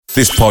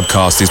This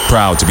podcast is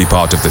proud to be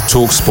part of the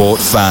TalkSport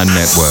Fan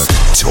Network.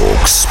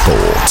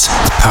 TalkSport.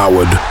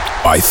 Powered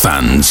by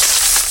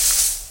fans.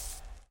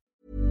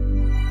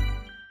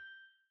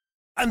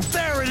 And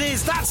there it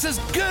is, that's as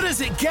good as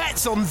it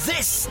gets on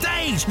this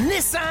stage.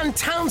 Nissan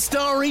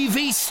Townstar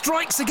EV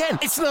strikes again.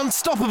 It's an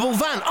unstoppable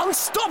van,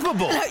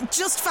 unstoppable.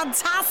 Just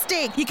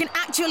fantastic. You can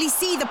actually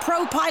see the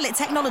ProPilot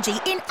technology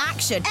in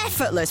action.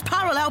 Effortless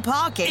parallel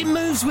parking. It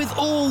moves with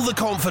all the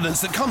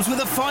confidence that comes with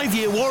a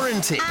 5-year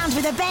warranty. And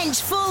with a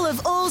bench full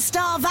of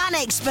all-star van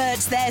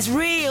experts, there's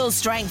real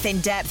strength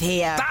in depth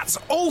here. That's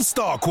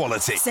all-star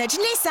quality. Search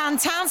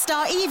Nissan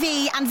Townstar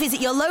EV and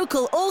visit your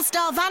local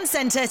all-star van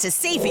centre to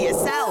see for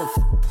yourself.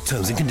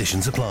 Terms and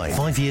conditions apply.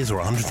 5 years or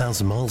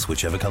 100,000 miles,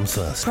 whichever comes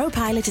first.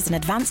 ProPilot is an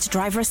advanced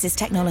driver assist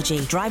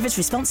technology. Driver's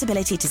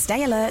responsibility to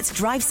stay alert,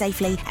 drive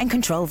safely and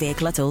control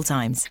vehicle at all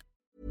times.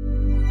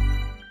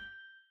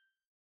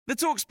 The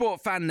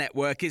TalkSport Fan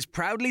Network is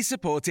proudly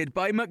supported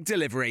by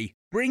McDelivery,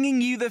 bringing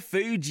you the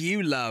food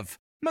you love.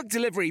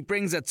 McDelivery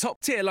brings a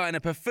top-tier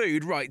lineup of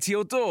food right to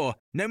your door.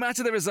 No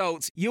matter the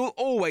result, you'll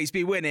always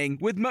be winning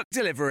with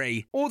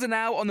McDelivery. Order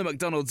now on the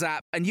McDonald's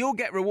app and you'll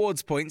get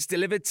rewards points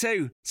delivered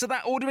too. So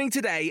that ordering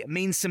today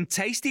means some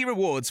tasty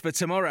rewards for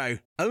tomorrow.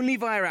 Only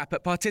via app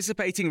at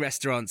participating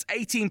restaurants.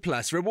 18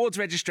 plus. Rewards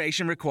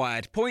registration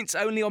required. Points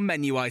only on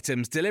menu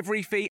items.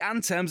 Delivery fee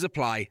and terms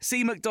apply.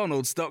 See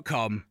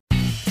mcdonalds.com.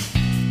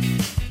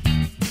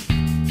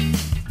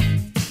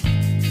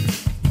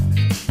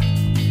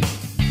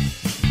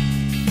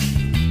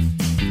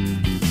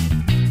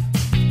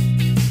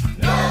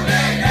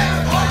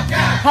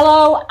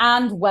 Hello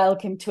and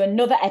welcome to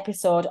another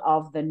episode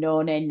of the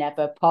No Nay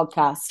Never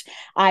podcast.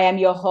 I am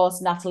your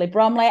host, Natalie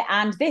Bromley,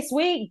 and this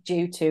week,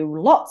 due to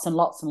lots and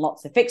lots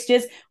of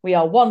fixtures, we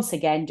are once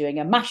again doing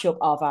a mashup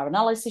of our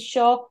analysis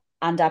show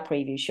and our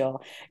preview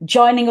show.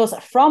 Joining us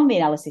from the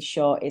analysis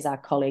show is our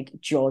colleague,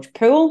 George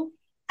Poole,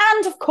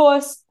 and of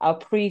course, our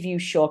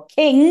preview show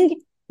king,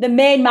 the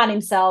main man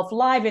himself,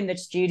 live in the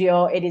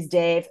studio. It is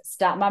Dave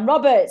Statman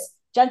Roberts.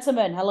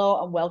 Gentlemen,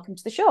 hello and welcome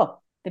to the show.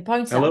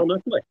 Hello,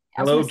 Natalie.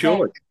 Hello,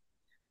 George.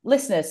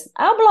 Listeners,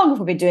 how long have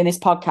we been doing this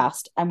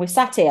podcast? And we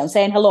sat here and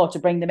saying hello to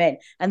bring them in,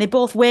 and they're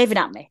both waving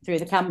at me through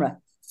the camera.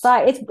 It's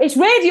like, it's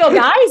radio,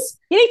 guys.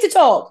 You need to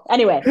talk.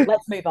 Anyway,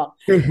 let's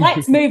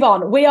move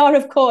on. We are,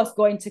 of course,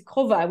 going to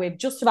cover, we've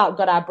just about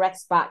got our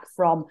breaths back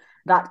from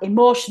that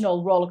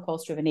emotional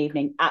rollercoaster of an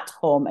evening at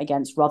home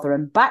against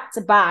Rotherham.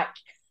 Back-to-back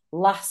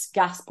last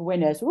gasp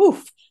winners.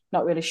 Oof.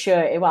 Not really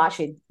sure. Well,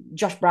 actually,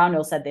 Josh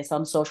Brownhill said this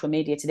on social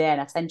media today,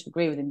 and I tend to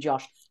agree with him,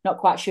 Josh. Not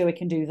quite sure we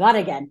can do that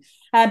again.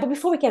 But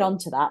before we get on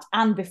to that,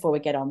 and before we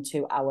get on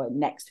to our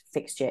next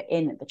fixture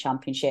in the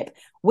Championship,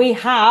 we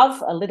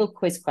have a little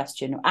quiz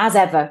question. As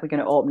ever, we're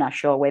going to open our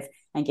show with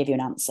and give you an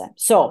answer.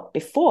 So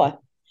before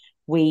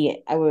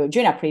we were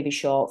doing our previous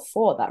show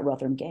for that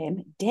Rotherham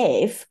game,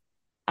 Dave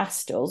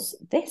asked us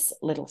this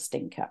little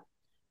stinker.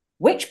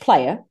 Which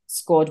player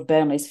scored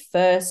Burnley's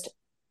first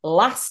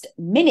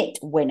last-minute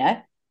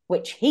winner,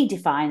 which he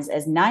defines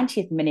as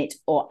 90th minute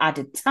or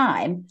added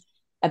time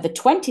of the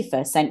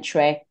 21st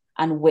century,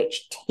 and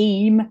which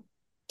team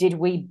did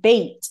we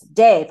beat?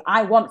 Dave,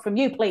 I want from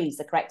you, please,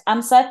 the correct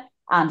answer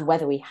and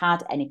whether we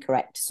had any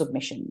correct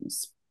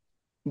submissions.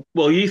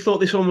 Well, you thought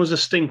this one was a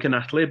stinker,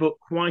 Natalie, but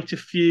quite a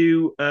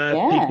few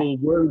people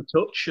were in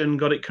touch and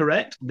got it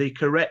correct. The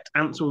correct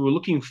answer we were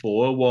looking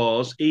for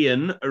was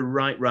Ian,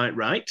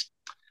 right.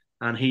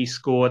 And he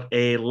scored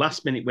a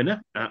last-minute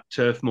winner at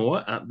Turf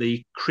Moor at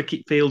the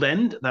cricket field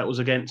end. That was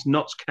against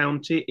Notts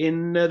County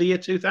in the year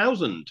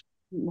 2000.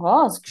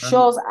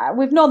 Shows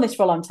we've known this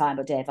for a long time,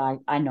 but Dave,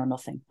 I know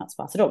nothing. That's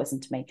why, so don't listen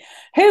to me.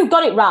 Who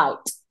got it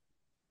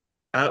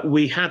right?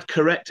 We had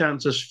correct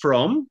answers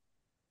from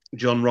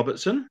John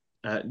Robertson,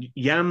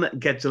 Jan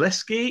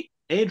Gedzaleski,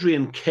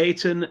 Adrian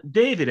Caton,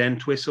 David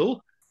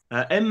Entwistle,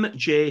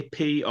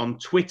 MJP on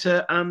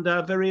Twitter, and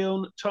our very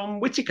own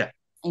Tom Whittaker.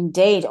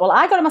 Indeed. Well,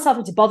 I got myself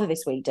into bother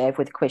this week, Dave,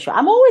 with the quiz show.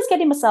 I'm always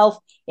getting myself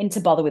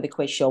into bother with the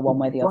quiz show one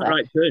way or the other.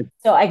 Right, too.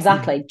 So,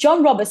 exactly.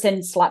 John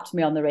Robertson slapped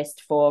me on the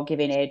wrist for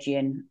giving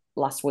Adrian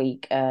last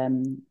week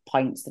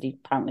points that he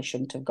apparently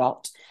shouldn't have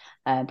got.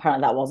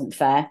 Apparently that wasn't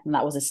fair, and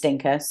that was a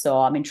stinker. So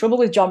I'm in trouble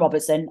with John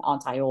Robertson,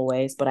 aren't I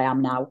always? But I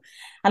am now.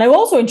 And I'm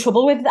also in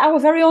trouble with our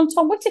very own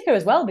Tom Whittaker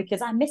as well,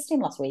 because I missed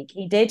him last week.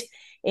 He did,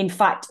 in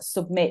fact,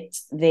 submit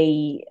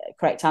the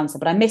correct answer,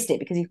 but I missed it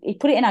because he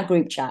put it in our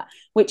group chat,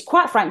 which,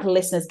 quite frankly,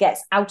 listeners,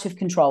 gets out of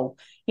control.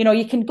 You know,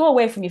 you can go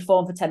away from your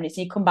phone for 10 minutes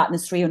and you come back and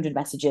there's 300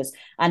 messages,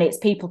 and it's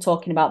people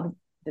talking about,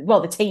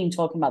 the team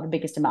talking about the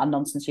biggest amount of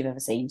nonsense you've ever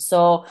seen.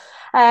 So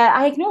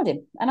I ignored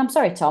him, and I'm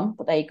sorry, Tom,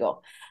 but there you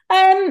go.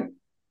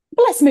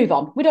 But let's move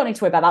on. We don't need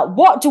to worry about that.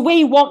 What do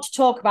we want to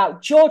talk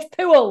about? George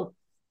Poole,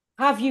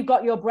 have you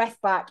got your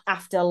breath back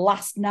after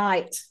last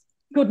night?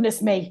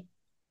 Goodness me.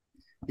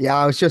 Yeah,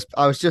 I was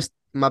just,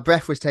 my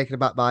breath was taken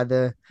aback by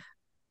the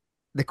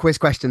quiz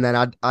question.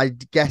 Then I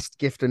guessed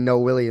Gifton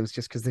Noel Williams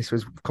just because this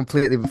was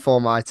completely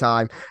before my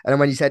time. And then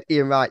when you said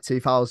Ian Wright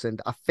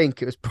 2000, I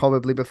think it was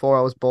probably before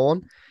I was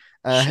born.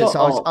 Shut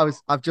up.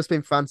 I've just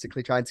been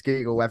frantically trying to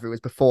Google whether it was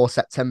before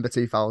September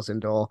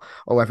 2000 or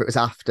whether it was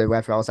after,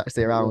 whether I was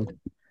actually around.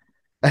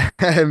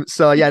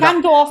 So You yeah,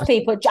 can go off,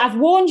 people. I've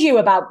warned you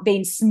about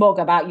being smug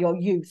about your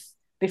youth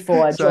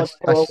before, so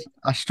George.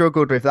 I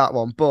struggled with that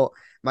one, but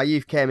my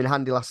youth came in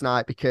handy last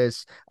night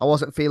because I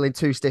wasn't feeling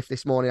too stiff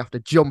this morning after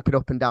jumping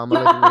up and down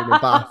my living room in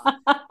Bath.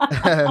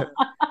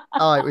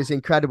 Oh, it was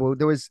incredible.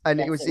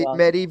 It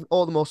made even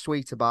all the more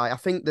sweeter by. I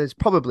think there's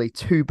probably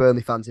 2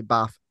 Burnley fans in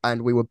Bath,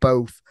 and we were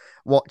both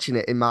watching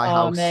it in my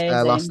house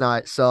last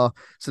night. So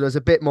there was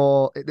a bit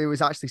more. It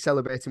was actually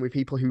celebrating with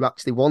people who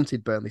actually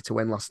wanted Burnley to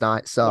win last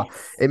night. So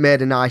It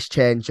made a nice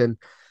change. And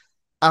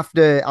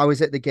after I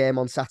was at the game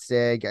on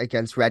Saturday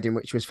against Reading,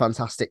 which was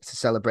fantastic to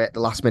celebrate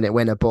the last minute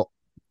winner, but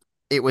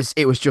it was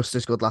just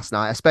as good last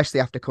night, especially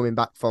after coming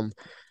back from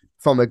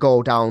a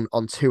goal down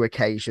on 2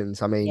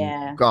 occasions. I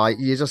mean, God,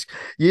 you just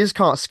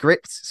can't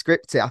script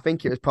it. I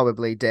think it was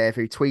probably Dave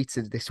who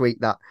tweeted this week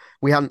that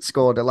we hadn't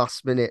scored a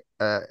last minute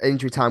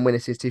injury time winner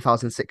since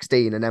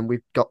 2016, and then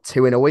we've got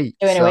 2 in a week.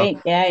 2 in a week,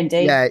 yeah,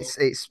 indeed. Yeah,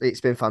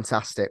 it's been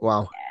fantastic.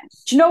 Wow. Yeah.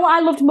 Do you know what I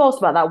loved most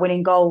about that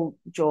winning goal,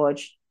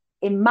 George?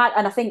 And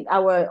I think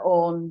our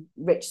own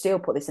Rich Steele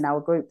put this in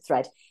our group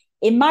thread.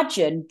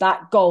 Imagine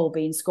that goal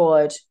being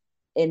scored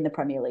in the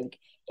Premier League.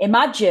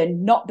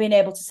 Imagine not being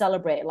able to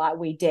celebrate it like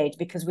we did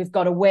because we've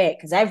got to wait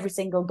because every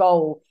single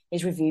goal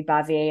is reviewed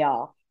by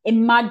VAR.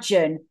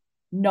 Imagine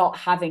not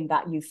having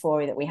that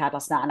euphoria that we had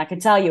last night. And I can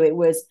tell you, it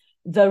was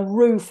the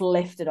roof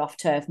lifted off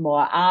Turf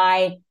Moor.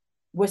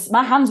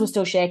 My hands were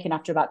still shaking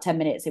after about 10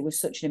 minutes. It was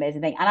such an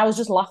amazing thing. And I was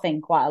just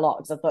laughing quite a lot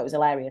because I thought it was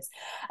hilarious.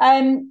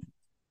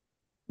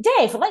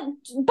 Dave,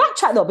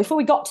 backtrack though, before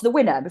we got to the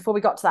winner, before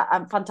we got to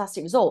that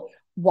fantastic result,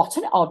 what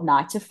an odd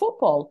night of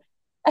football.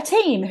 A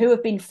team who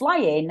have been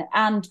flying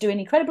and doing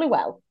incredibly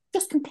well,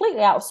 just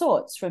completely out of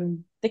sorts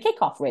from the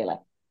kickoff, really.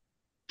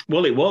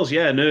 Well, it was,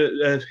 yeah,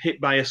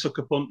 hit by a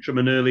sucker punch from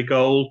an early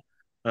goal.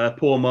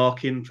 Poor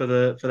marking for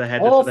the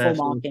header for their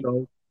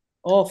goal.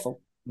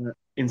 Awful.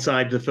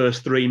 Inside the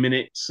first 3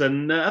 minutes,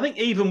 and I think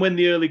even when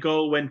the early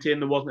goal went in,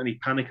 there wasn't any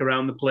panic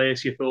around the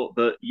place. You thought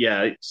that,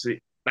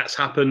 that's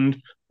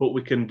happened, but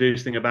we can do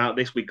something about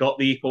this. We got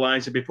the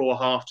equaliser before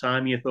half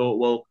time. You thought,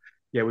 well,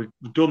 yeah, we've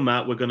done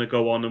that. We're going to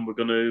go on and we're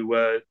going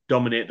to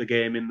dominate the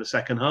game in the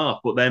second half.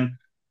 But then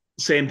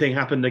same thing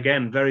happened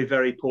again. Very,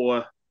 very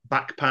poor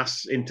back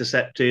pass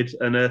intercepted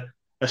and a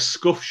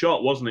scuff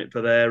shot, wasn't it,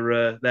 for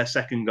their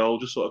second goal?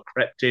 Just sort of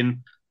crept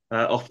in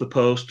off the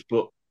post,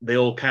 but they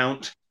all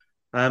count.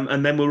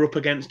 And then we're up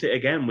against it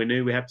again. We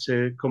knew we had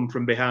to come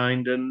from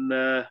behind, and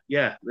the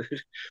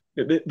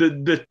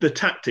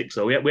tactics.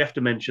 Though we have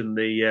to mention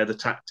the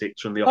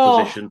tactics from the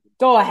opposition.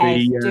 Go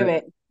ahead, do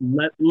it.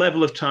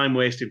 Level of time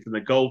wasted from the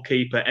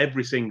goalkeeper,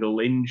 every single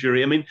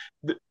injury. I mean,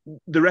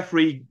 the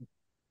referee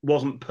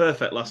wasn't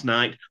perfect last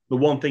night. The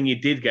one thing he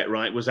did get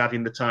right was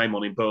adding the time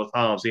on in both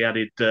halves. He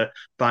added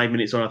 5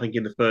 minutes on, I think,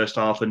 in the first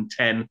half and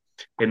 10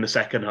 in the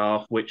second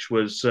half, which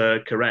was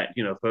correct.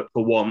 You know, for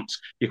once,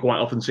 you quite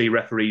often see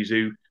referees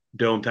who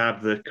don't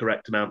add the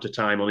correct amount of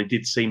time on. He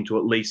did seem to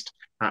at least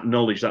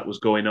acknowledge that was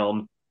going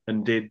on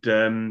and did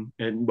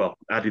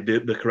added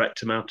the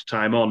correct amount of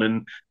time on,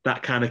 and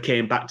that kind of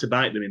came back to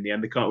bite them in the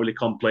end. They can't really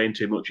complain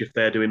too much if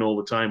they're doing all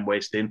the time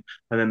wasting,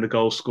 and then the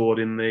goal scored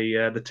in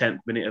the 10th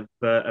minute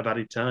of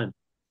added time.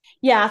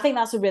 Yeah, I think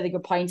that's a really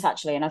good point,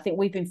 actually, and I think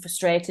we've been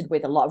frustrated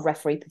with a lot of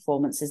referee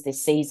performances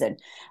this season.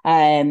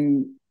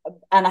 And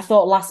I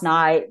thought last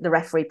night the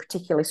referee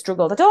particularly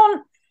struggled. I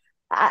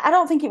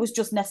don't think it was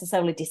just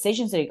necessarily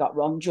decisions that he got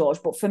wrong, George,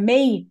 but for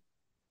me,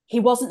 he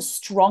wasn't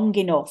strong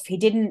enough. He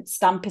didn't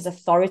stamp his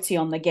authority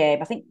on the game.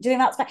 Do you think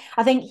that's fair?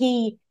 I think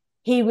he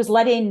was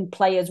letting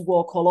players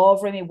walk all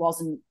over him. He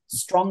wasn't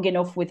strong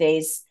enough with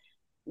his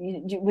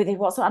I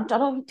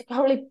can't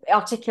really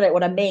articulate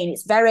what I mean. He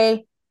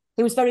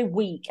was very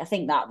weak. I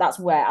think that's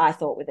where I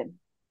thought with him.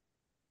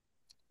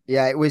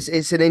 Yeah,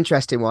 it's an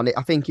interesting one.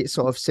 I think it's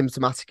sort of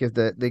symptomatic of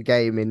the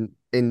game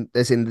in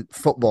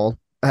football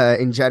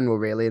in general,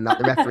 really, in that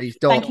the referees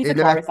don't. Thank you for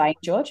clarifying,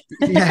 George.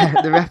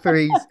 Yeah, the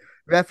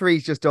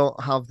referees just don't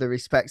have the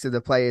respect of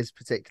the players,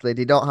 particularly.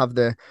 They don't have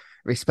the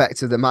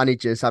respect of the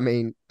managers. I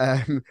mean,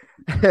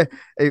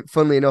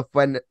 funnily enough,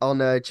 when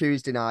on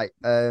Tuesday night,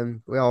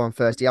 we are on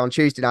Thursday. On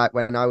Tuesday night,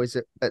 when I was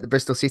at the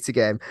Bristol City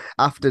game,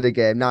 after the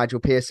game, Nigel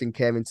Pearson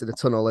came into the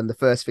tunnel, and the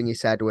first thing he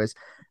said was,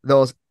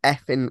 "Those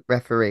effing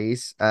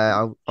referees,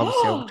 I'll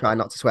try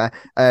not to swear,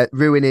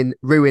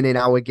 ruining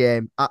our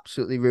game,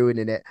 absolutely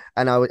ruining it."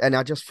 And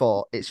I just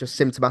thought it's just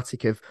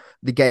symptomatic of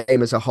the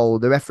game as a whole.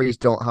 The referees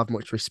don't have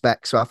much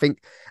respect. So I think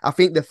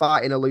they're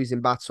fighting a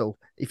losing battle.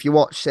 If you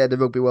watch, say, the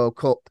Rugby World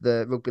Cup,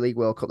 the Rugby League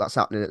World Cup that's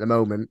happening at the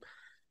moment,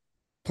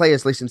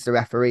 players listen to the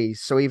referees.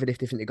 So even if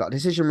they think they got a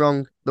decision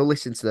wrong, they'll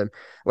listen to them.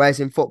 Whereas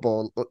in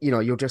football,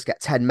 you'll just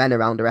get 10 men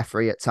around a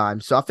referee at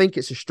times. So I think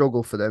it's a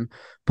struggle for them.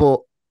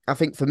 But I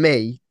think for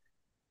me,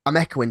 I'm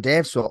echoing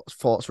Dave's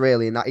thoughts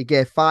really, in that he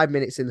gave 5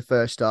 minutes in the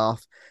first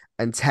half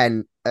and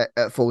 10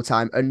 at full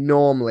time. And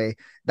normally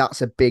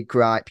that's a big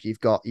gripe you've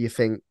got. You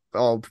think,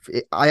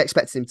 I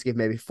expected him to give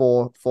maybe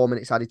 4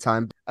 minutes added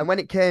time. And when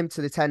it came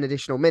to the 10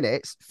 additional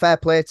minutes, fair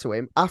play to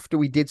him. After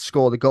we did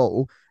score the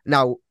goal,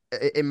 now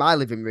in my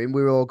living room,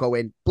 we were all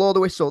going, blow the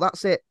whistle,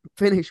 that's it,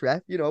 finish,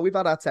 ref. We've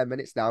had our 10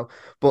 minutes now.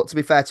 But to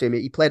be fair to him,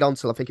 he played on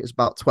till I think it was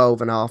about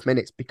 12 and a half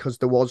minutes because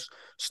there was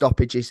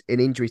stoppages in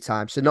injury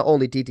time. So not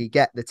only did he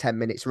get the 10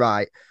 minutes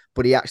right,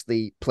 but he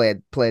actually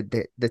played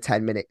the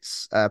 10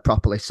 minutes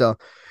properly. So,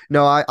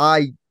 no,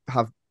 I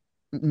have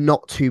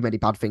not too many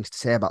bad things to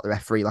say about the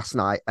referee last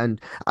night.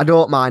 And I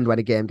don't mind when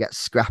a game gets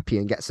scrappy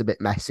and gets a bit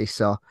messy.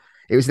 So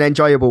it was an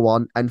enjoyable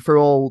one. And for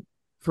all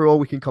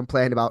we can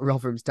complain about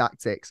Rotherham's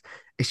tactics,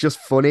 it's just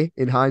funny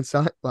in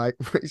hindsight. Like,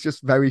 it's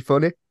just very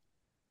funny.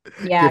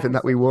 Yeah, given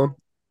that we won.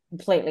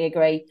 Completely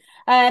agree.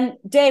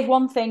 Dave,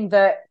 one thing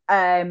that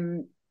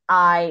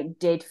I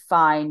did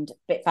find a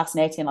bit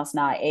fascinating last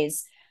night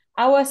is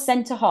our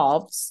centre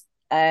halves.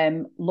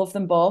 Love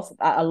them both.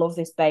 I love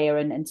this Bayer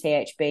and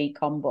THB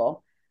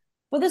combo.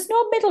 But there's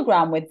no middle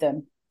ground with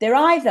them. They're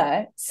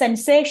either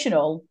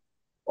sensational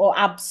or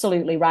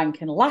absolutely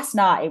rank. And last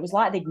night, it was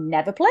like they'd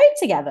never played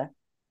together.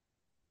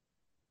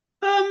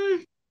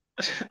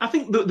 I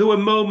think there were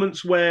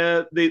moments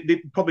where they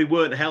probably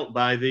weren't helped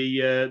by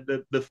the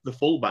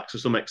fullbacks to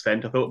some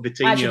extent. I thought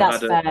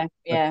Vitinho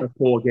had a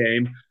poor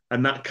game,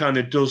 and that kind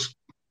of does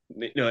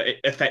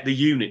affect the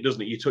unit,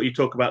 doesn't it? You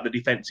talk about the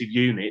defensive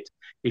unit.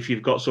 If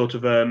you've got sort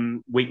of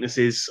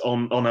weaknesses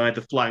on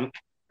either flank,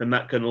 then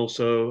that can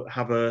also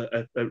have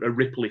a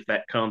ripple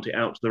effect, can't it,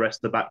 out to the rest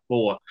of the back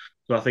four.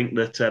 So I think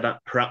that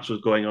perhaps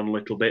was going on a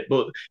little bit.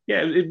 But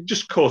yeah, it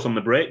just caught on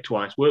the break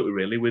twice, weren't we,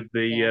 really, with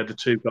the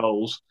two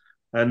goals.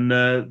 And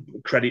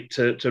credit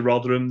to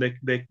Rotherham,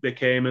 they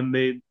came and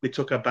they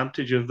took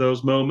advantage of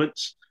those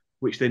moments,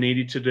 which they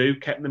needed to do,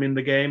 kept them in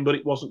the game, but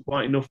it wasn't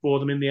quite enough for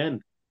them in the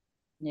end.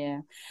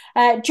 Yeah.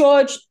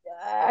 George,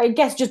 I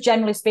guess just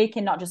generally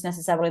speaking, not just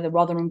necessarily the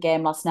Rotherham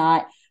game last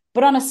night,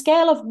 but on a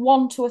scale of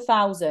 1 to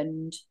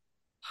 1,000,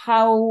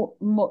 how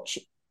much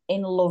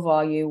in love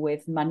are you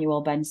with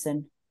Manuel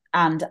Benson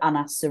and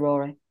Anas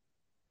Zaroury?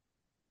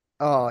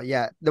 Oh,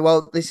 yeah.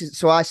 Well,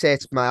 I say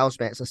to my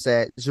housemates, I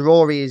say,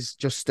 Zaroury is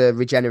just a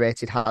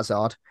regenerated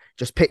Hazard.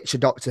 Just picture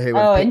Doctor Who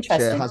and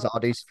picture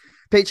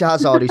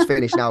Hazard who's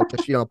finished now,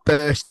 just,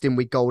 bursting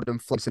with golden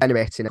flames,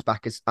 generating it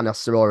back as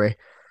Anas Zaroury.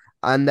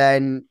 And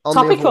then on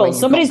topical. The other wing,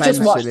 somebody's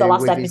just watched the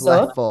last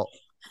episode.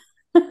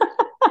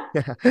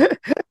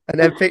 And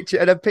then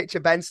picture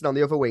Benson on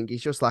the other wing.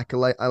 He's just like a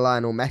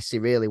Lionel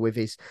Messi, really,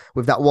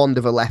 with that wand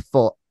of a left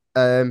foot.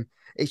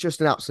 It's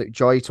just an absolute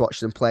joy to watch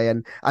them play.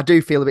 And I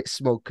do feel a bit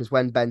smug because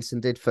when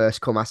Benson did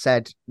first come, I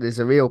said there's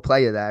a real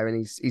player there, and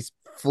he's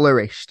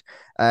flourished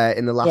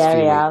in the last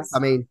few weeks. I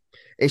mean,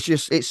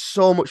 it's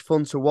so much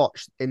fun to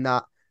watch in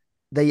that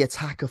they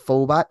attack a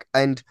fullback,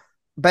 and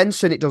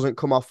Benson, it doesn't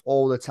come off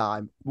all the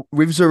time.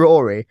 With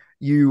Zaroury,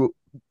 you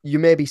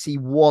maybe see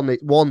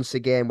once a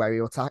game where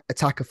he'll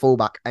attack a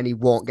fullback and he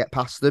won't get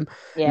past them.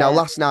 Yeah. Now,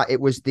 last night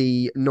it was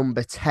the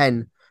number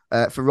 10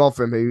 for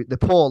Rotherham, who, the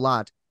poor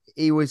lad,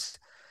 he was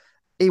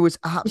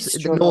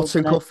absolutely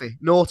Norton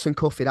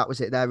Cuffy, that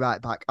was it, their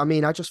right back. I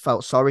mean, I just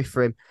felt sorry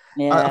for him.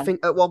 Yeah. I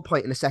think at one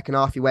point in the second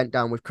half he went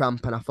down with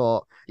cramp, and I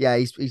thought, yeah,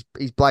 he's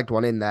blagged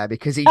one in there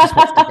because he just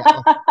wants to get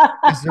off.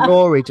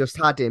 Zaroury just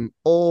had him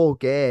all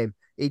game.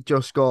 He'd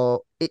just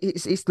go.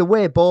 It's the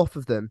way both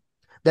of them.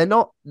 They're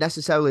not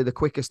necessarily the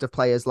quickest of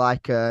players,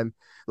 like I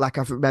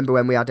remember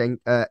when we had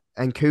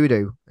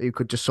Nkudu, who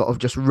could just sort of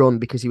just run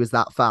because he was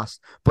that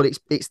fast. But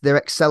it's their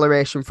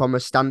acceleration from a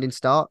standing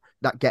start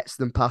that gets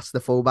them past the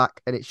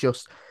fullback, and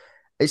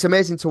it's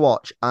amazing to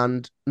watch.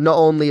 And not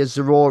only has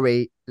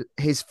Zaroury,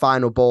 his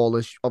final ball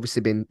has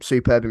obviously been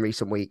superb in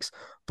recent weeks,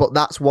 but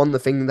that's one of the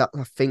things that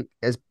I think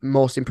has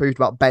most improved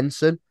about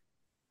Benson.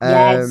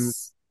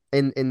 Yes.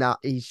 In that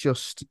he's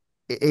just.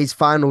 His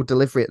final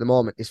delivery at the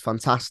moment is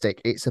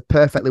fantastic. It's a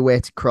perfectly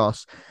weighted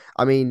cross.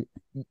 I mean,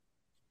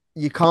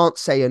 you can't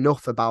say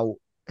enough about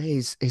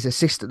his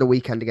assist at the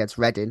weekend against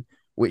Reading,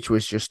 which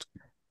was just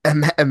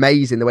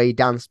amazing the way he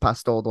danced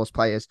past all those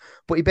players.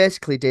 But he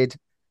basically did.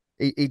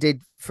 He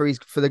did for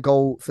the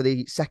goal for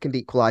the second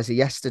equaliser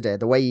yesterday.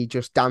 The way he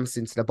just danced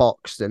into the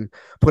box and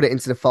put it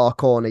into the far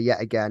corner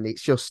yet again.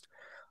 It's just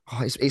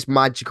it's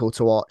magical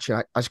to watch.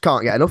 I just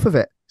can't get enough of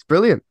it. It's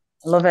brilliant.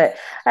 Love it.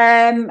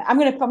 I'm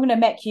gonna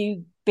make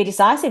you be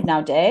decisive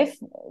now, Dave.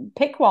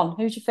 Pick one.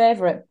 Who's your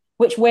favourite?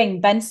 Which wing,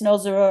 Benson or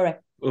Zaroury?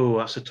 Oh,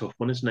 that's a tough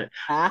one, isn't it?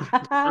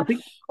 I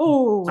think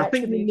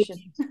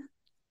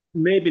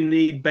maybe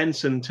need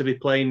Benson to be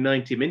playing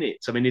 90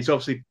 minutes. I mean, he's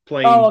obviously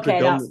playing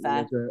predominantly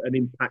as an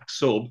impact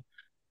sub.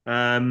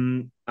 I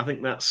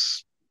think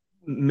that's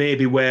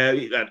maybe where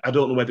I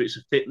don't know whether it's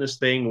a fitness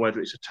thing, or whether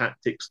it's a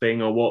tactics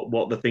thing, or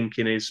what the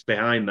thinking is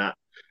behind that.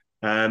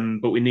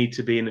 But we need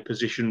to be in a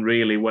position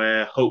really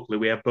where hopefully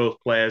we have both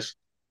players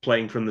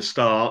playing from the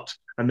start,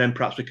 and then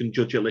perhaps we can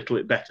judge it a little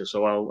bit better.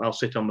 So I'll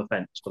sit on the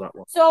fence for that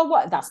one. So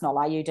what? That's not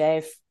like you,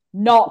 Dave.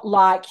 Not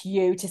like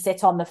you to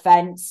sit on the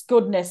fence.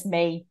 Goodness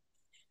me.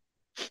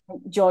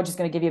 George is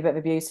going to give you a bit of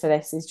abuse for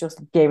this. He's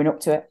just gearing up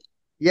to it.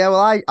 Yeah,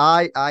 well,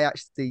 I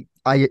actually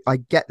I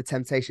get the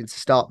temptation to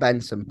start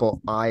Benson, but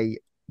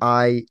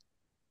I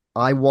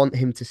want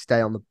him to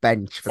stay on the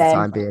bench for the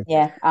time being.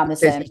 Yeah, I'm the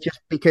same.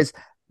 Just because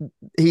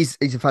he's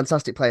a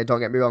fantastic player, don't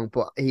get me wrong,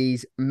 but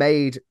he's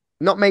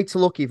not made to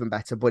look even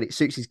better, but it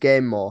suits his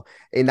game more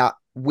in that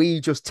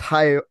we just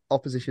tire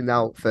opposition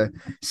out for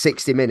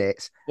 60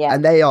 minutes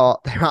and they're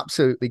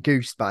absolutely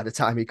goosed by the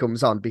time he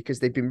comes on because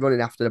they've been running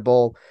after the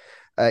ball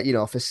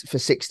for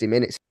 60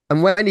 minutes.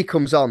 And when he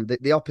comes on,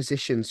 the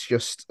opposition's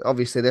just,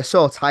 obviously they're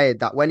so tired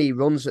that when he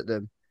runs at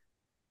them,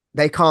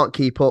 they can't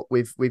keep up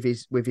with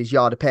his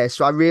yard of pace.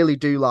 So I really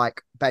do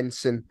like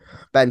Benson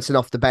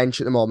off the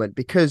bench at the moment,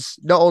 because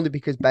not only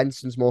because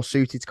Benson's more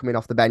suited to coming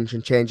off the bench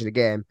and changing the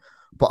game,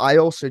 but I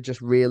also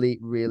just really,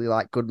 really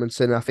like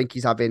Goodmanson. I think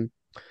he's having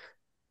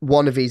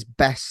one of his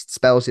best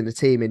spells in the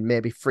team in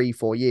maybe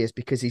 3-4 years,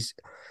 because he's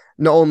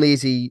not only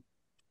is he,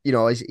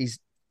 he's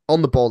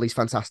on the ball, he's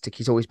fantastic.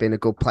 He's always been a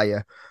good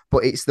player,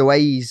 but it's the way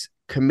he's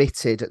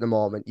committed at the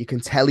moment. You can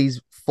tell he's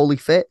fully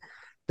fit.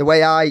 The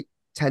way I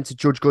tend to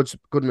judge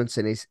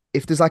Goodmanson is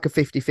if there's like a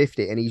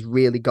 50-50 and he's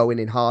really going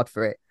in hard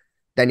for it,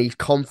 then he's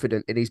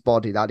confident in his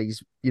body that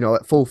he's,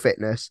 at full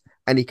fitness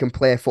and he can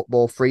play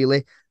football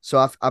freely. So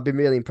I've been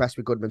really impressed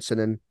with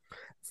Goodmanson. And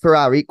for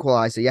our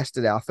equaliser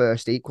yesterday, our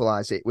first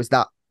equaliser, it was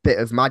that bit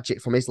of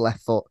magic from his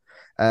left foot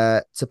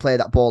to play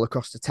that ball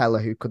across to Teller,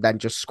 who could then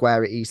just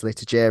square it easily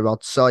to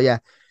J-Rod. So yeah,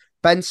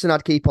 Benson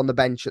I'd keep on the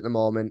bench at the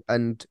moment,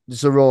 and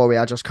Zaroury,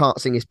 I just can't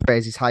sing his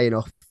praises high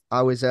enough.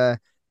 I was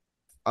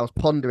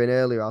pondering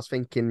earlier, I was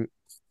thinking,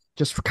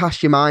 just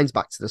cast your minds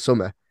back to the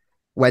summer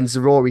when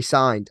Zaroury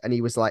signed and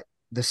he was like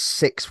the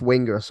 6th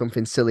winger or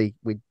something silly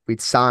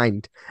we'd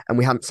signed, and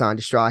we hadn't signed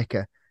a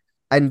striker.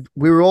 And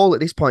we were all at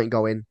this point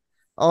going,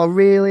 oh,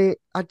 really?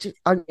 I'm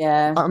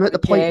at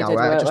the point now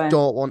where I just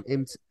don't want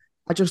him to.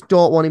 I just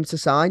don't want him to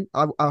sign.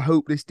 I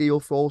hope this deal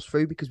falls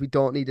through because we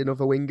don't need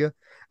another winger.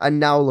 And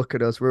now look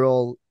at us. We're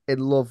all in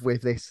love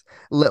with this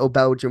little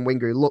Belgian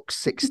winger who looks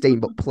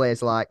 16 but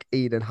plays like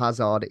Eden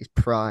Hazard at his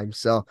prime.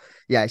 So,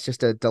 yeah, it's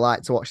just a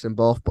delight to watch them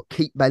both. But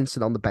keep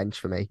Benson on the bench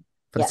for me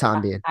for the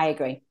time being. I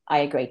agree.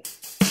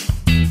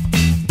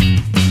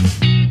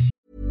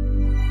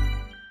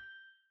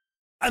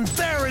 And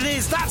there it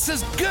is, that's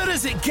as good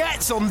as it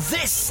gets on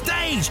this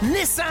stage.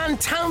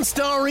 Nissan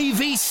Townstar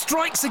EV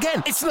strikes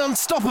again. It's an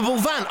unstoppable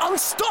van,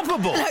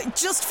 unstoppable. Look,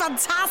 just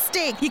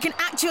fantastic. You can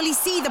actually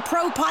see the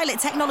ProPilot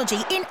technology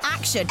in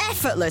action.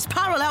 Effortless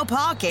parallel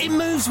parking. It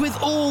moves with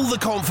all the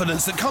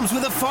confidence that comes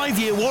with a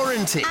 5-year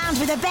warranty. And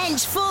with a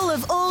bench full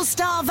of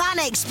all-star van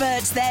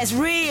experts, there's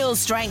real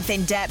strength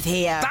in depth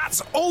here.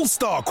 That's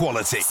all-star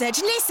quality.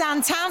 Search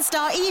Nissan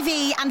Townstar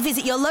EV and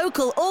visit your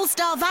local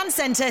all-star van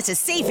centre to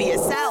see for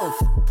yourself.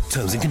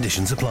 Terms and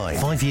conditions apply.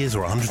 5 years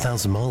or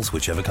 100,000 miles,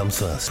 whichever comes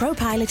first.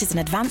 ProPilot is an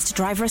advanced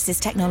driver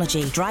assist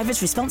technology.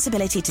 Driver's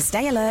responsibility to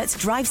stay alert,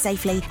 drive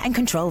safely, and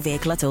control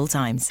vehicle at all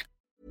times.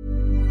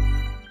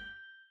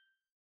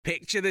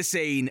 Picture the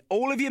scene.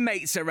 All of your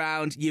mates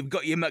around, you've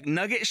got your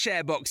McNugget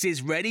share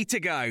boxes ready to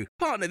go.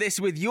 Partner this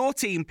with your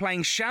team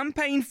playing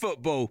champagne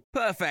football.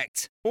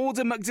 Perfect.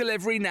 Order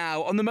McDelivery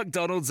now on the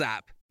McDonald's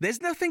app. There's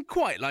nothing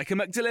quite like a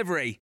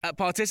McDelivery. At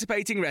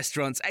participating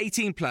restaurants,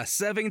 18 plus,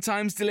 serving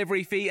times,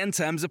 delivery fee and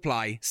terms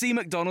apply. See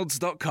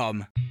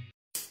mcdonalds.com.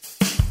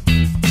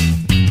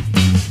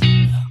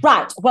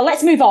 Right, well,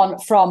 let's move on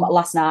from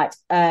last night.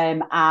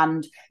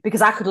 And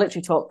because I could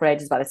literally talk for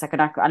ages about this, I'm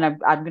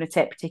going to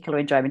take particular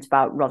enjoyment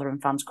about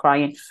Rotherham fans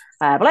crying.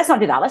 But let's not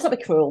do that. Let's not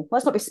be cruel.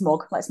 Let's not be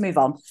smug. Let's move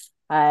on.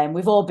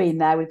 We've all been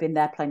there. We've been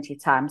there plenty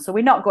of times. So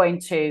we're not going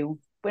to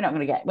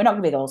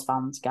be those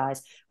fans,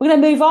 guys. We're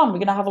going to move on. We're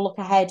going to have a look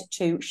ahead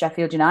to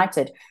Sheffield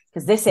United,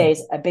 because this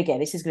is a biggie.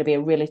 This is going to be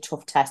a really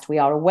tough test. We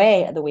are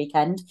away at the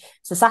weekend.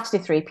 So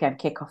Saturday, 3 p.m.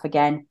 kickoff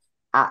again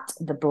at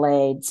the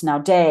Blades. Now,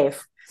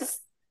 Dave,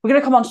 we're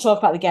going to come on to talk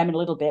about the game in a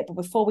little bit, but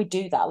before we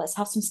do that, let's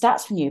have some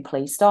stats from you,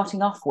 please,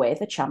 starting off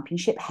with a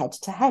Championship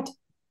head-to-head.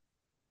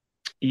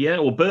 Yeah,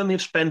 well, Burnley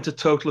have spent a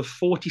total of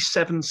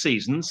 47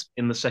 seasons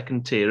in the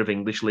second tier of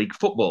English League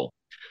football.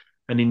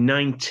 And in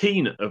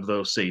 19 of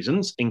those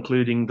seasons,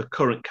 including the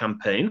current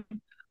campaign,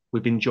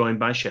 we've been joined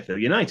by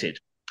Sheffield United.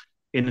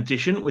 In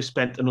addition, we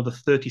spent another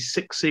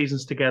 36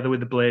 seasons together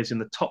with the Blades in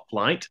the top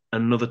flight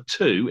and another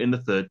 2 in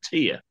the third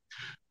tier.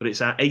 But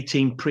it's our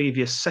 18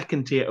 previous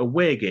second-tier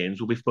away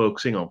games we'll be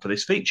focusing on for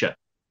this feature.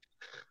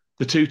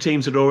 The two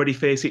teams had already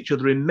faced each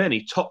other in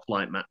many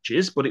top-flight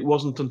matches, but it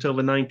wasn't until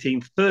the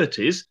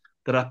 1930s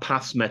that our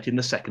paths met in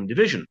the second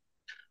division.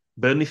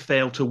 Burnley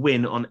failed to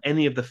win on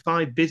any of the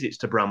 5 visits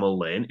to Bramall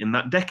Lane in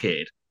that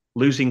decade,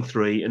 losing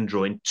 3 and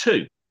drawing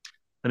 2.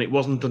 And it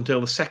wasn't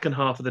until the second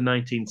half of the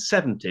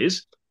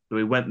 1970s that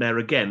we went there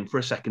again for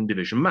a second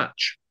division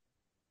match.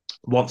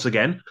 Once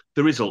again,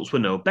 the results were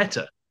no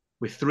better,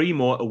 with 3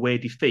 more away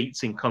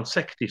defeats in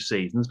consecutive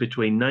seasons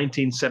between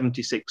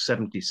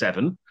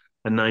 1976-77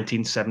 and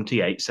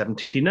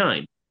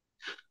 1978-79.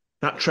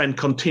 That trend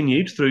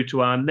continued through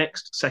to our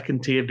next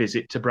second-tier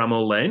visit to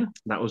Bramall Lane.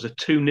 That was a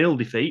 2-0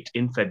 defeat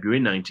in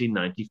February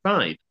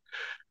 1995.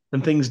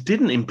 And things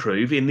didn't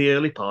improve in the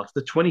early part of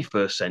the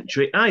 21st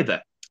century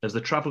either, as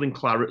the travelling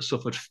Claret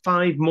suffered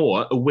 5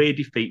 more away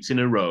defeats in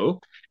a row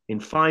in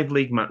 5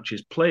 league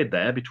matches played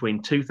there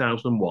between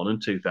 2001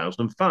 and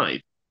 2005.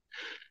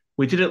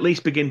 We did at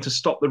least begin to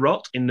stop the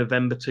rot in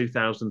November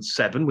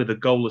 2007 with a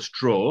goalless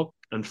draw,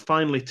 and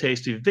finally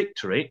tasted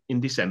victory in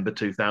December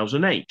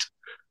 2008,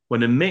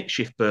 when a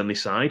makeshift Burnley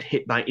side,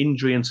 hit by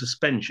injury and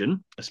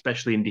suspension,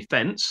 especially in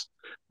defence,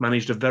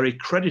 managed a very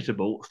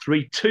creditable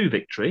 3-2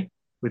 victory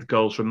with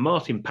goals from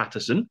Martin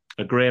Patterson,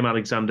 a Graham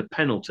Alexander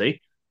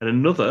penalty, and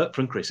another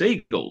from Chris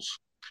Eagles.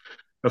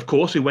 Of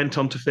course, we went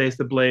on to face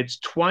the Blades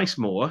twice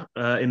more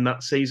in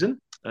that season,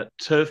 at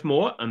Turf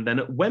Moor and then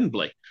at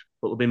Wembley,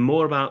 but there'll be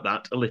more about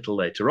that a little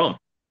later on.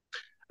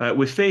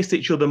 We've faced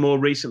each other more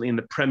recently in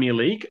the Premier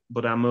League,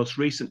 but our most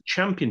recent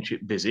Championship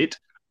visit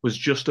was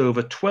just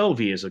over 12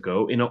 years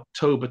ago in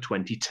October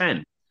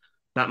 2010.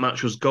 That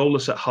match was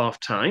goalless at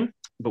half-time,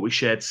 but we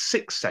shared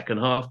 6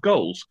 second-half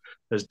goals,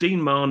 as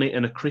Dean Marney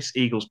and a Chris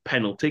Eagles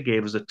penalty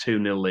gave us a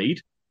 2-0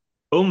 lead,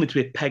 only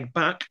to be pegged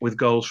back with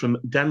goals from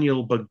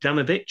Daniel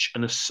Bogdanovic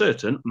and a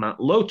certain Matt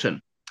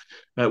Lowton.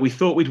 We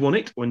thought we'd won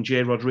it when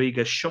Jay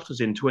Rodriguez shot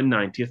us into a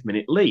 90th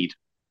minute lead.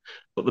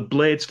 But the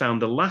Blades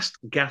found the last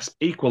gasp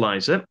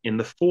equaliser in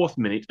the 4th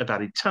minute of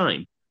added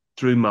time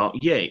through Mark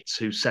Yates,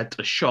 who sent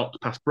a shot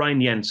past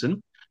Brian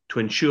Jensen to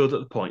ensure that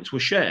the points were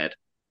shared.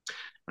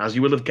 As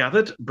you will have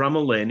gathered,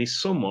 Bramall Lane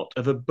is somewhat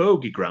of a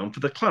bogey ground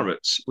for the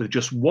Clarets, with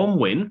just 1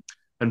 win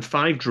and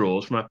 5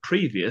 draws from our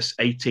previous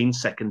 18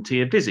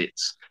 second-tier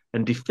visits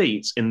and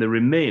defeats in the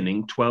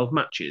remaining 12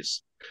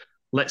 matches.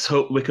 Let's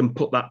hope we can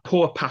put that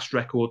poor past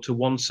record to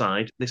one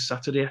side this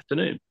Saturday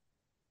afternoon.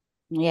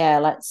 Yeah,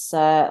 let's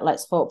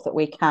hope that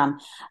we can.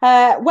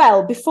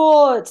 Well,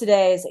 before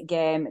today's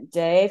game,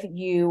 Dave,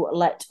 you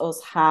let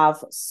us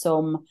have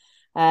some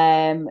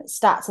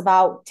stats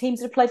about teams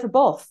that have played for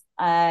both.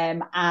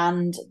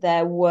 And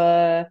there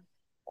were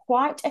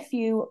quite a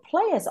few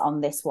players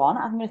on this one.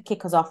 I'm going to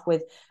kick us off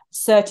with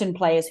certain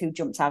players who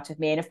jumped out of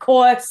me. And of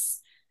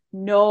course,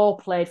 no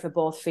played for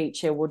both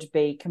feature would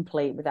be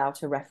complete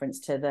without a reference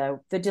to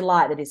the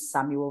delight that is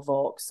Samuel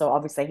Vokes. So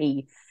obviously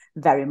he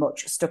very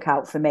much stuck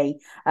out for me.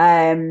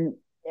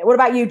 What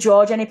about you,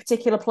 George? Any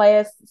particular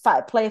player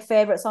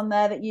favourites on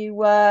there that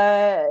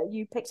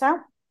you picked out?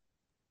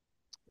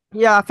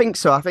 Yeah, I think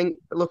so. I think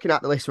looking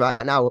at the list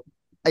right now,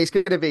 it's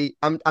going to be.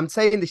 I'm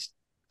saying this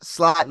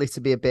slightly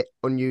to be a bit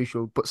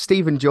unusual, but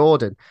Stephen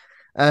Jordan.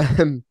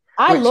 I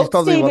love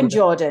Stephen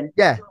Jordan.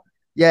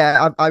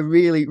 Yeah, I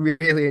really,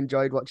 really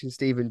enjoyed watching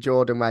Stephen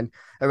Jordan when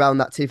around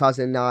that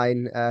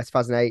 2009,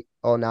 2008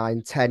 or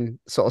 9, 10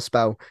 sort of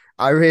spell.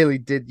 I really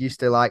did used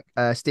to like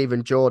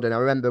Stephen Jordan. I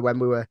remember when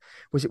we were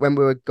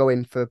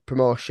going for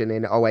promotion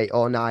in 08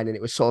 or 09, and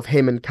it was sort of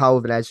him and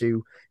Calvinez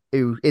who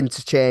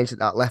interchanged at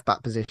that left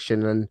back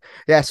position. And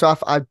yeah, so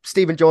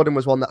Stephen Jordan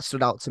was one that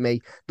stood out to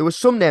me. There were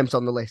some names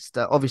on the list,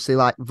 obviously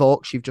like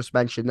Vokes, you've just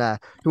mentioned there,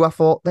 who I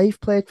thought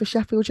they've played for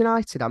Sheffield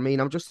United. I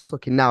mean, I'm just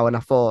looking now and I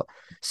thought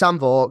Sam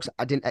Vokes,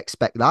 I didn't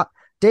expect that.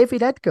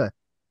 David Edgar,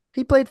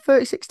 he played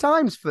 36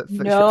 times for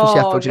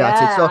Sheffield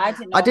United. So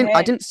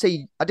I didn't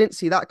see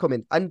that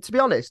coming. And to be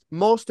honest,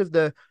 most of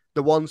the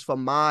ones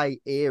from my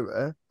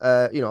era,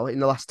 in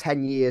the last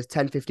 10 years,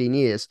 10, 15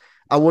 years,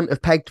 I wouldn't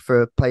have pegged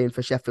for playing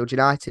for Sheffield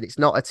United. It's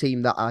not a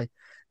team that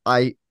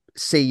I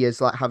see as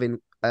like having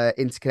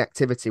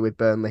interconnectivity with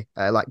Burnley,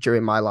 like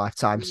during my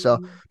lifetime. So,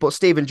 but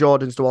Stephen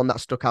Jordan's the one that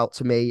stuck out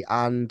to me,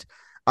 and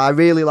I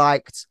really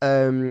liked.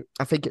 I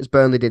think it's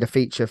Burnley did a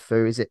feature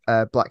for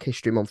Black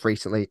History Month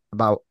recently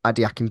about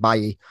Adi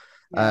Akinbaye.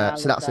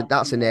 So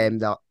that's a name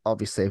that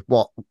obviously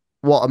what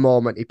a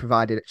moment he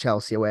provided at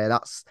Chelsea away.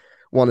 That's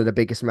one of the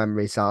biggest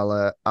memories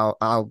I'll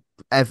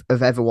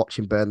ever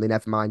watching Burnley.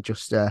 Never mind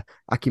just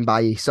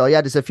Akinbaye. So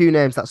yeah, there's a few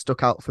names that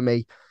stuck out for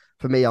me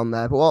on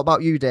there. But what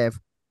about you, Dave?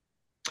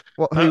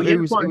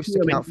 Who's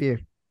sticking out for you?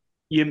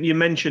 You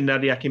mentioned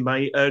Adi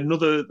Akinbaye.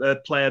 Another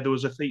player there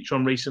was a feature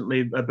on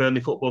recently, Burnley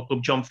Football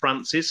Club, John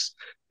Francis.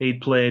 He'd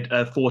played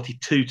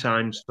 42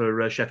 times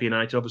for Sheffield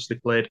United, obviously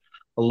played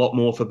a lot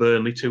more for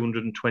Burnley,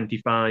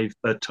 225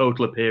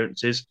 total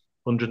appearances,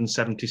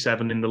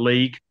 177 in the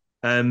league.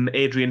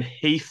 Adrian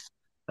Heath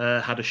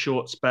had a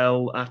short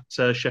spell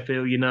at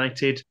Sheffield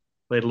United,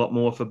 played a lot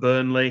more for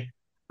Burnley.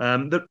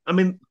 Of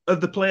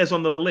the players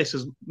on the list,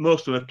 as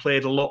most of them have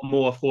played a lot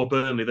more for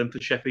Burnley than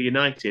for Sheffield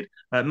United.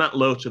 Matt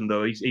Lowton,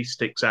 though, he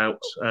sticks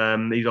out.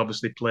 He's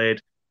obviously played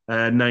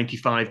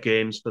 95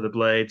 games for the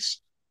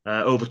Blades,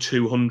 over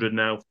 200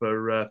 now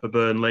for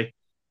Burnley.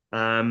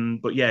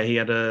 But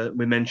yeah,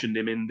 we mentioned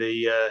him in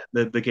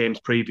the games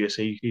previous.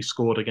 He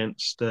scored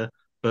against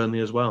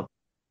Burnley as well.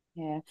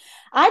 Yeah,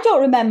 I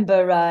don't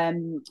remember.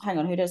 Hang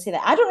on, who does say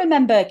that? I don't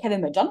remember Kevin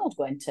McDonald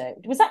going to.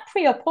 Was that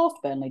pre or post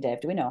Burnley, Dave?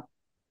 Do we know?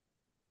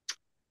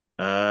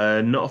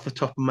 Not off the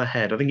top of my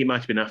head. I think it might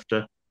have been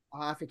after.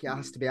 I think it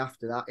has to be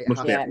after that. We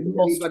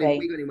got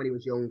him when he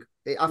was young.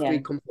 After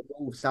he'd come from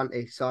Wolves, hadn't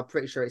he? So I'm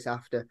pretty sure it's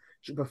after,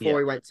 before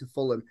he went to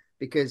Fulham,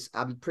 because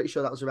I'm pretty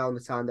sure that was around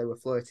the time they were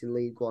flirting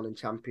League One and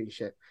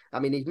Championship. I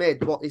mean, he's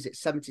made,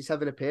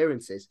 77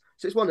 appearances.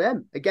 So it's one of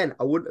them. Again,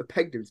 I wouldn't have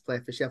pegged him to play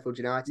for Sheffield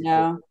United.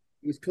 No.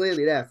 he was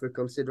clearly there for a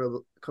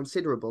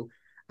considerable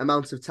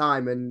amount of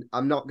time. And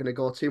I'm not going to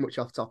go too much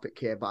off topic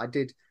here, but I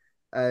did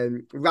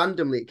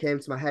randomly, it came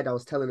to my head. I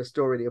was telling a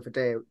story the other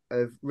day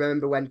of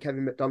remember when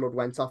Kevin McDonald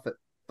went off at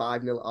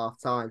 5-0 at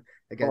half time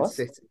against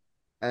City.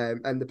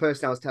 And the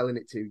person I was telling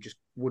it to just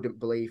wouldn't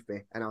believe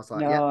me. And I was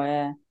like,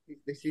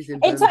 this is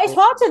it's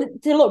hard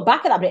to look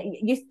back at that, but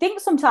you think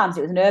sometimes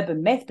it was an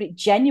urban myth, but it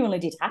genuinely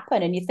did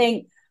happen. And you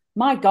think,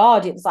 my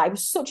God, it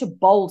was such a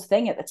bold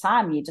thing at the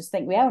time. You just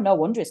think, well, no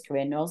wonder his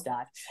career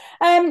nosedived.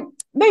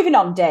 Moving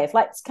on, Dave,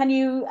 can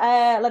you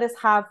let us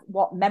have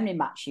what memory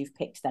match you've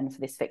picked then for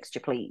this fixture,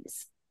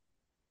 please?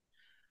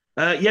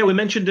 We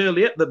mentioned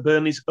earlier that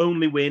Burnley's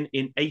only win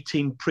in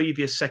 18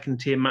 previous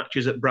second-tier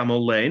matches at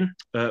Bramall Lane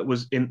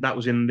was in the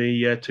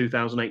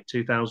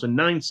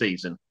 2008-2009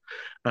 season.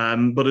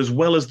 But as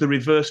well as the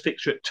reverse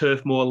fixture at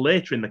Turf Moor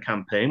later in the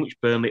campaign, which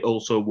Burnley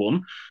also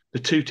won, the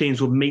two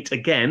teams would meet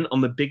again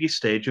on the biggest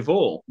stage of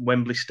all,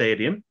 Wembley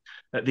Stadium,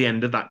 at the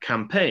end of that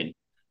campaign.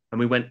 And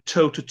we went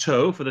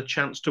toe-to-toe for the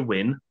chance to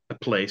win a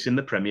place in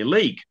the Premier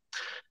League.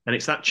 And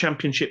it's that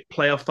Championship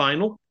playoff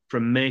final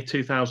from May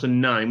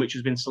 2009, which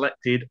has been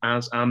selected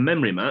as our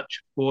memory match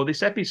for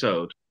this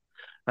episode.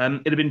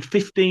 It had been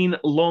 15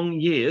 long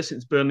years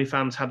since Burnley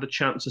fans had the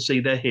chance to see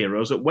their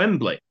heroes at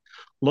Wembley,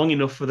 long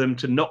enough for them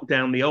to knock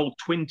down the old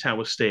Twin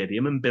Tower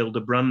Stadium and build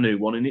a brand new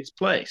one in its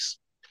place.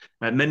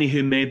 Many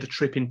who made the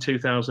trip in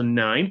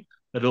 2009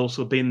 had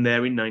also been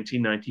there in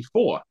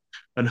 1994,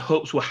 and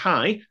hopes were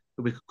high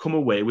that we could come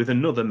away with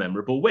another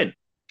memorable win.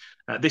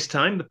 This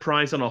time, the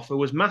prize on offer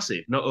was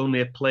massive, not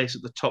only a place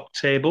at the top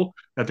table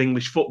of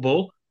English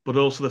football, but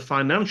also the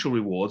financial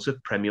rewards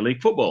of Premier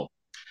League football.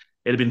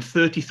 It had been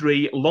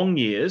 33 long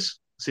years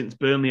since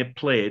Burnley had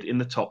played in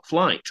the top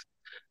flight,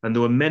 and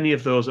there were many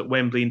of those at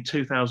Wembley in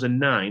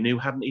 2009 who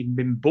hadn't even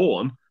been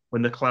born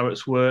when the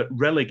Clarets were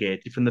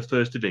relegated from the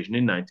First Division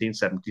in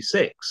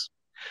 1976.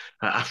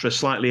 After a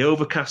slightly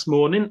overcast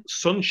morning,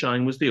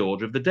 sunshine was the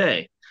order of the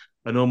day,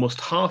 and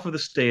almost half of the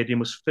stadium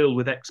was filled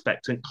with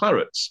expectant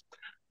Clarets,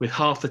 with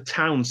half the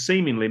town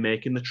seemingly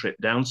making the trip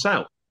down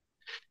south.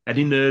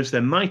 Any nerves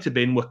there might have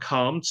been were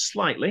calmed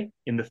slightly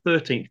in the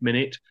 13th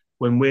minute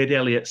when Wade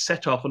Elliott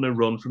set off on a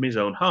run from his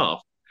own half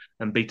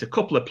and beat a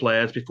couple of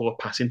players before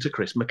passing to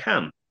Chris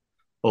McCann.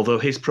 Although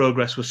his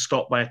progress was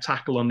stopped by a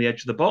tackle on the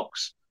edge of the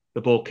box,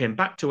 the ball came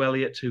back to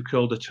Elliott, who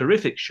curled a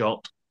terrific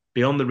shot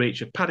beyond the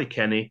reach of Paddy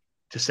Kenny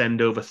to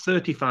send over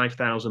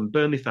 35,000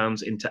 Burnley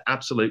fans into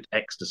absolute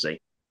ecstasy.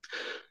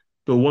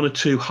 There were one or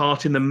two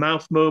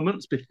heart-in-the-mouth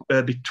moments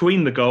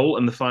between the goal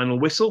and the final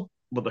whistle,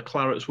 but the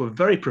Clarets were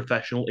very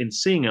professional in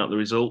seeing out the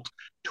result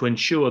to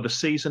ensure the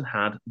season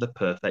had the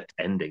perfect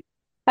ending.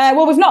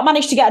 Well, we've not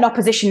managed to get an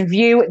opposition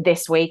view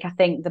this week. I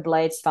think the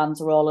Blades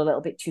fans are all a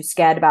little bit too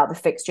scared about the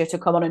fixture to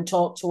come on and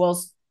talk to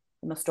us.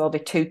 They must all be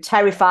too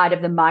terrified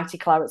of the mighty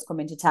Clarets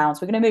coming to town.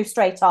 So we're going to move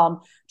straight on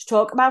to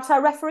talk about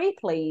our referee,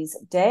 please.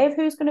 Dave,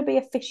 who's going to be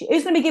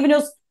who's going to be giving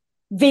us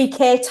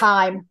VK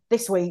time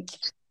this week?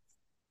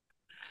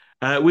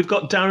 We've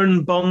got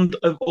Darren Bond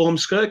of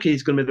Ormskirk.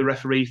 He's going to be the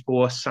referee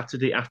for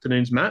Saturday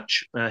afternoon's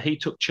match. He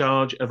took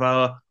charge of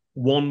our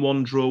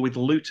 1-1 draw with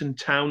Luton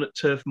Town at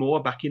Turf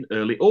Moor back in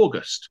early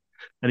August.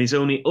 And his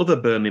only other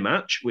Burnley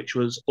match, which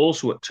was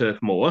also at Turf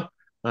Moor,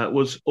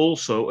 was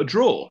also a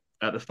draw.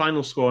 The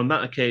final score on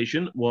that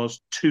occasion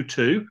was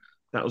 2-2.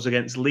 That was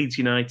against Leeds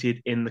United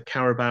in the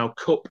Carabao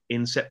Cup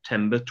in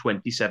September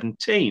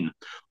 2017,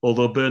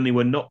 although Burnley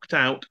were knocked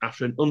out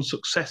after an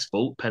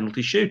unsuccessful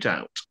penalty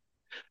shootout.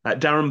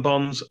 Darren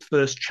Bond's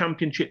first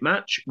championship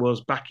match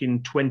was back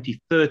in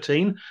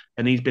 2013,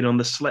 and he's been on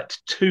the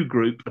Select 2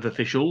 group of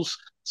officials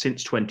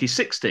since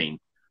 2016.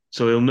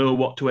 So he'll know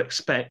what to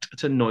expect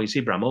at a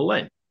noisy Bramall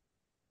Lane.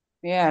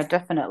 Yeah,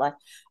 definitely.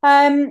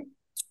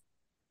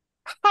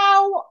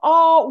 How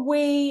are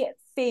we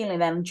feeling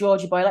then,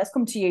 Georgie boy? Let's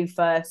come to you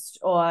first.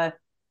 Or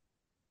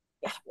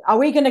are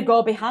we going to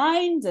go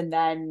behind and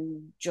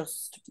then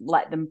just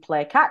let them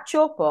play catch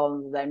up,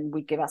 or then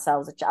we give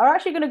ourselves a chance? We're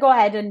actually going to go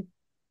ahead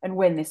and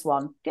win this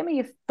one. Give me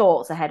your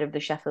thoughts ahead of the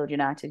Sheffield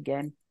United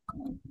game.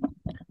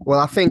 Well,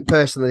 I think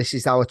personally this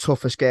is our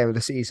toughest game of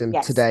the season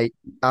today.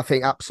 I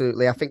think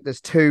absolutely. I think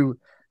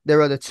there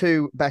are the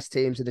two best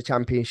teams in the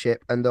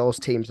Championship, and those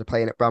teams are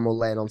playing at Bramall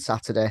Lane on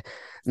Saturday.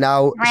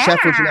 Now,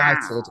 Sheffield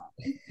United,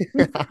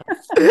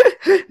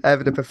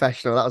 ever the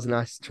professional. That was a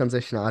nice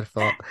transition, I'd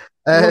thought.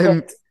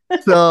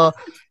 So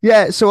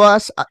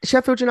as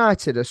Sheffield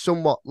United are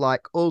somewhat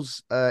like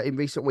us in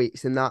recent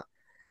weeks, in that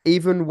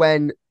even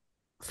when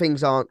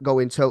things aren't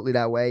going totally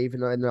their way, even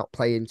though they're not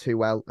playing too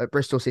well, at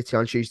Bristol City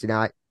on Tuesday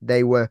night,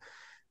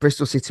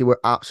 Bristol City were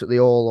absolutely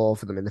all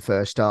over them in the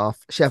first half.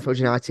 Sheffield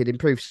United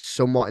improved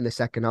somewhat in the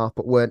second half,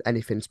 but weren't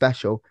anything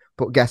special.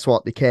 But guess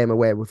what? They came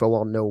away with a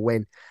 1-0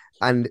 win.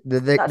 And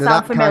that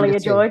sounds familiar,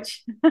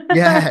 George.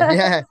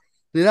 Yeah.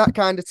 They're that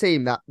kind of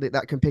team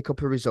that can pick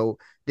up a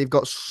result. They've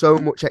got so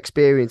much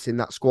experience in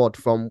that squad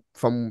from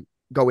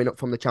going up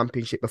from the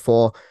Championship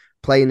before,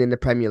 playing in the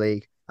Premier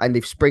League, and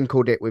they've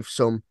sprinkled it with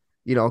some,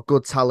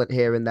 good talent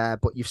here and there.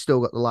 But you've still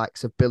got the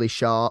likes of Billy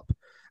Sharp,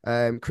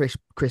 Chris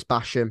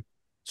Basham,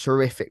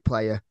 terrific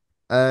player.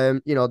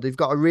 They've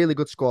got a really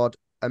good squad,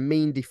 a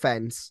mean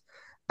defense,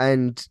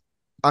 and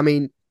I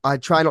mean, I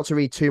try not to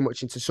read too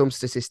much into some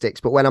statistics,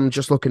 but when I'm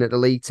just looking at the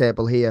league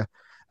table here,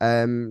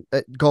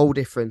 at goal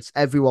difference,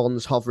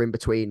 everyone's hovering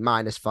between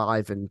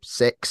 -5 and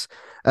 6.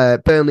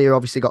 Burnley are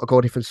obviously got a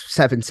goal difference of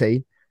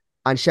 17,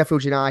 and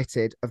Sheffield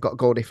United have got a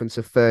goal difference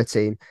of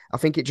 13. I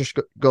think it just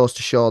goes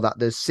to show that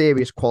there's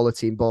serious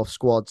quality in both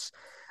squads,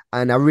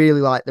 and I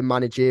really like the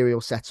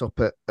managerial setup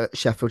at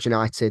Sheffield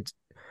United.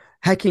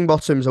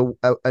 Heckingbottom's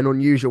an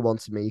unusual one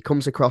to me. He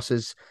comes across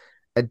as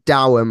a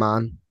dour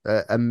man,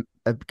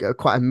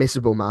 quite a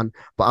miserable man,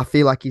 but I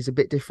feel like he's a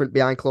bit different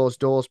behind closed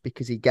doors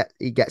because he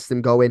gets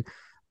them going.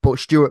 But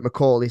Stuart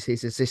McCall is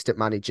his assistant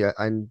manager,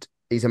 and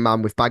he's a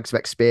man with bags of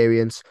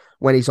experience.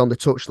 When he's on the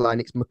touchline,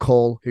 it's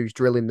McCall who's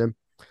drilling them,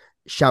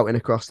 shouting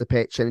across the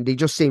pitch, and he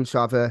just seems to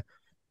have a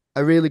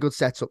really good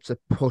setup to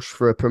push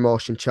for a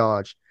promotion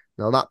charge.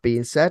 Now, that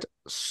being said,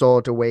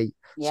 so do we.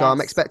 Yes. So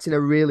I'm expecting a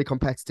really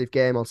competitive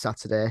game on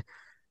Saturday.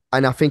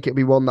 And I think it'll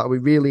be one that will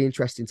be really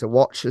interesting to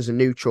watch as a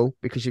neutral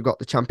because you've got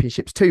the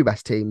Championship's 2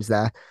 best teams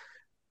there.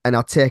 And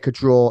I'll take a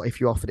draw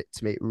if you offered it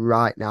to me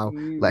right now.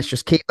 Let's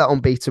just keep that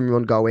unbeaten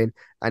run going.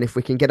 And if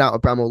we can get out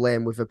of Bramall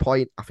Lane with a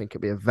point, I think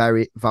it'll be a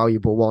very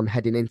valuable one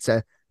heading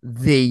into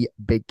the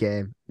big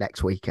game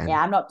next weekend.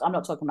 Yeah, I'm not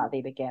talking about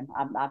the big game.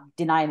 I'm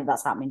denying that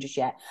that's happening just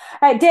yet.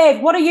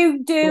 Dave, what do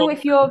you do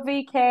if you're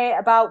VK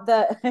about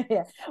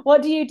the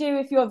what do you do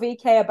if you're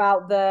VK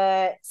about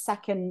the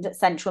second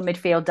central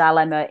midfield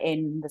dilemma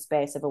in the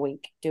space of a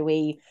week? Do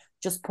we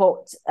just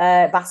put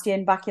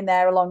Bastien back in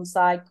there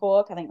alongside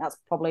Cork? I think that's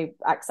probably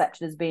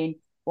accepted as being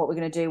what we're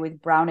going to do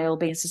with Brownhill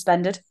being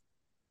suspended.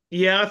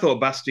 Yeah, I thought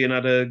Bastien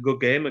had a good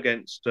game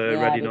against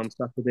Reading on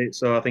Saturday,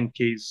 so I think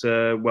he's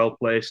well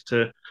placed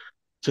to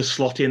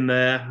slot in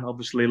there.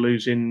 Obviously,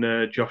 losing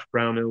Josh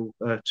Brownhill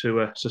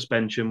to a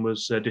suspension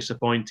was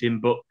disappointing,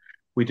 but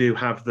we do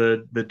have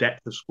the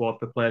depth of squad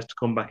for players to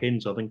come back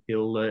in, so I think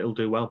he'll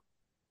do well.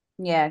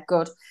 Yeah,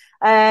 good.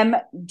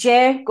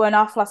 Jay going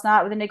off last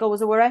night with a niggle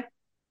was a worry.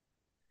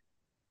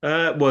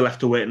 We'll have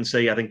to wait and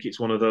see. I think it's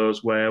one of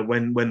those where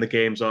when the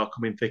games are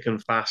coming thick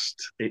and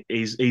fast,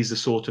 he's the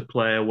sort of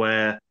player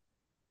where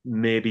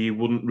maybe you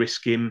wouldn't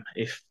risk him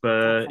if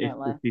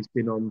he's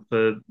been on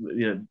for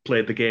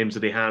played the games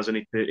that he has, and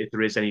if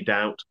there is any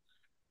doubt.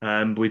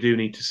 We do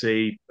need to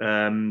see.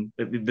 They're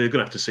going to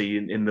have to see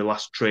in the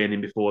last training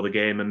before the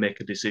game and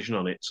make a decision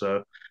on it.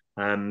 So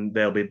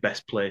they'll be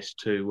best placed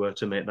to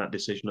make that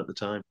decision at the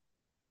time.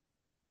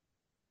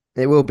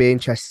 It will be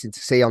interesting to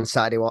see on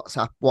Saturday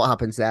what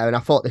happens there. And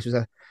I thought this was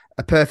a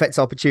perfect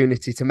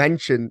opportunity to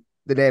mention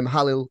the name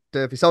Halil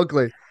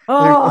Dervisoglu.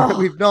 Oh.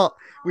 We've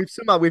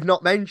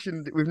not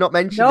mentioned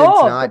him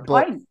tonight.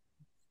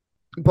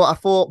 But I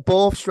thought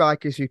both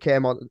strikers who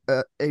came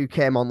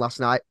on last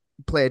night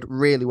played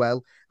really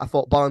well. I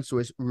thought Barnes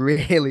was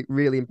really,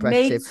 really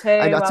impressive. Me too.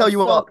 And I tell you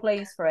what,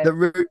 pleased for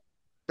him.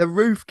 The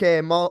roof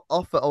came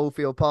off at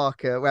Oldfield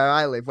Park, where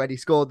I live, when he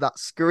scored that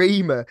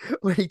screamer.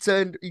 When he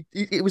turned,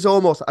 it was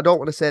almost, I don't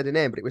want to say the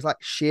name, but it was like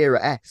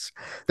Shearer-esque,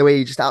 the way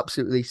he just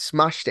absolutely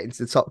smashed it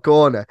into the top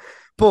corner.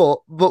 But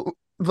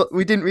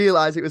we didn't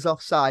realise it was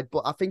offside.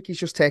 But I think he's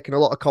just taken a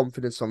lot of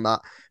confidence on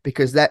that,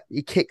 because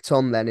he kicked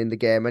on then in the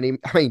game. And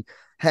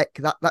heck,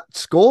 that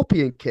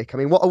scorpion kick,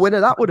 what a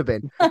winner that would have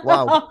been.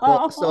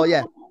 Wow. So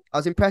yeah, I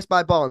was impressed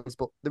by Barnes.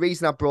 But the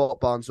reason I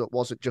brought Barnes up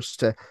wasn't just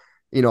to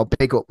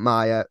big up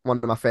my one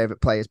of my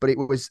favourite players, but it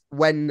was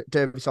when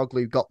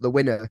Dervisoglu got the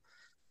winner.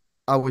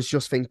 I was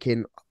just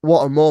thinking,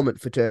 what a moment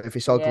for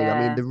Dervisoglu.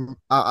 Yeah.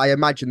 I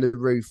imagine the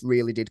roof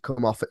really did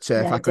come off at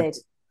turf.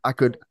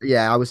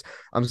 Yeah,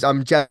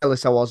 I'm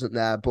jealous I wasn't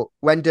there, but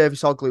when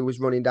Dervisoglu was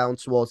running down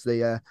towards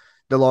the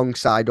long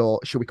side, or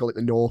should we call it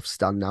the north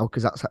stand now,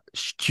 because that's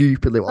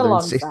stupidly what they're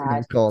insisting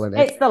on calling it.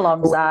 It's the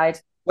long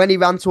side. When he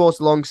ran towards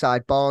the long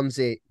side,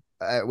 Barnesy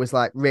was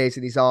like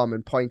raising his arm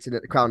and pointing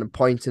at the crowd and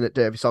pointing at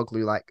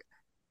Dervisoglu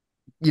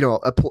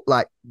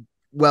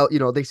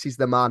this is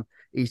the man,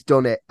 he's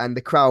done it. And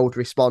the crowd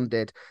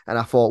responded, and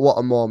I thought, what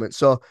a moment.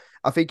 So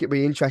I think it'd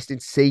be interesting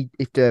to see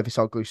if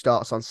Dervisoglu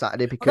starts on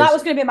Saturday, because that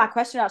was going to be my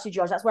question, actually,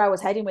 George. That's where I was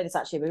heading with this,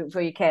 actually,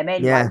 before you came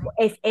in. Yeah.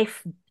 Like,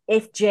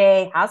 if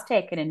Jay has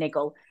taken a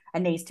niggle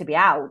and needs to be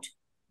out,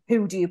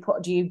 who do you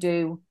put? Do you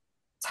do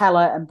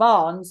Teller and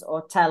Barnes,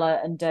 or Teller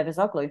and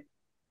Dervisoglu?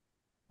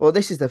 Well,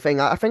 this is the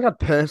thing. I think I'd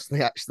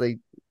personally,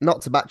 actually,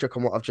 not to backtrack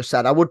on what I've just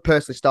said, I would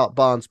personally start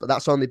Barnes, but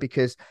that's only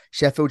because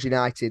Sheffield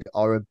United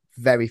are a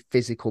very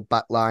physical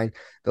backline.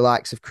 The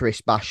likes of Chris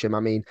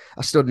Basham.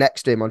 I stood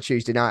next to him on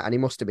Tuesday night, and he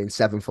must have been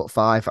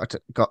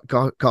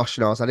 7'5". Gosh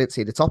knows, I didn't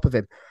see the top of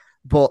him.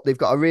 But they've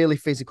got a really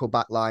physical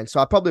backline,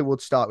 so I probably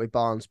would start with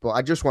Barnes. But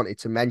I just wanted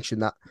to mention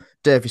that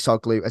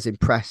Dervisoglu has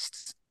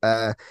impressed,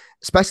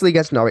 especially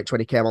against Norwich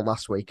when he came on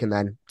last week, and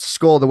then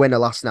score the winner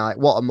last night.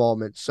 What a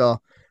moment!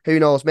 So who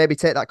knows? Maybe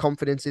take that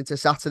confidence into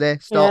Saturday,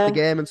 start the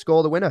game, and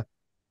score the winner.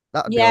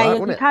 That'd be all right,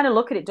 wouldn't it? You kind of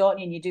look at it, don't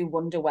you? And you do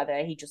wonder whether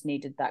he just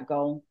needed that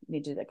goal.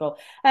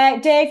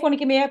 Dave, want to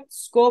give me a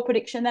score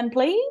prediction then,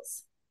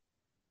 please?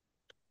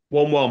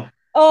 1-1.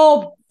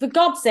 Oh, for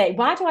God's sake,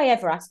 why do I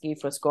ever ask you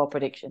for a score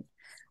prediction?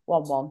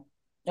 1-1.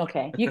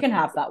 Okay, you can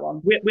have that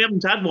one. We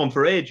haven't had one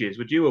for ages.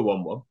 Would you a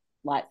 1-1?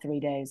 Like 3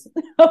 days.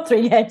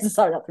 3 games.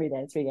 Sorry, not 3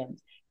 days, 3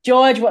 games.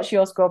 George, what's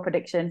your score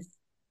prediction?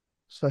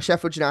 So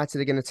Sheffield United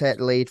are going to take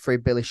the lead through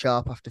Billy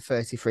Sharp after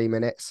 33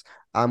 minutes.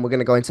 And we're going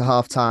to go into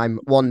half-time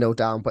 1-0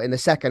 down. But in the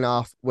second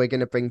half, we're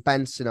going to bring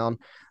Benson on.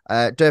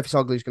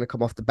 Dervisoglu is going to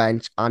come off the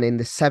bench. And in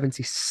the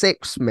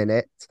 76th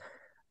minute,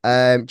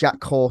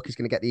 Jack Cork is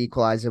going to get the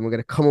equaliser. And we're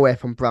going to come away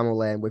from Bramall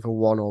Lane with a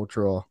 1-1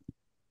 draw.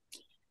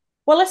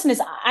 Well, listeners,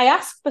 I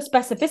asked for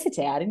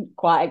specificity. I didn't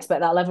quite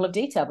expect that level of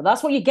detail. But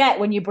that's what you get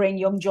when you bring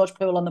young George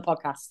Poole on the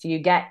podcast. You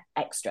get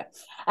extra.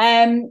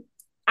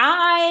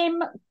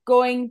 I'm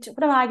going to,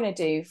 what am I going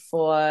to do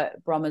for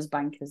Bromers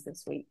Bankers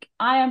this week?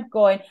 I'm not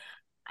going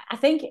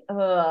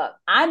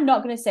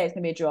to say it's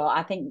going to be a draw.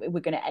 I think we're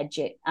going to edge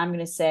it. I'm going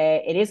to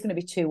say it is going to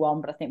be 2-1,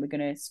 but I think we're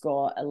going to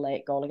score a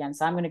late goal again.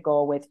 So I'm going to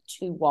go with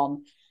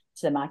 2-1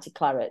 to the Mighty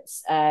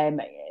Clarets.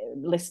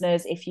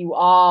 Listeners, if you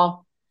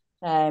are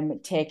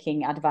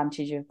taking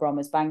advantage of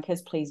Bromers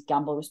Bankers, please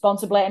gamble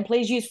responsibly and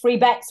please use free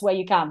bets where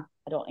you can.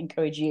 I don't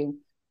encourage you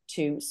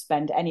to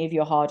spend any of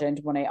your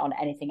hard-earned money on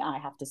anything I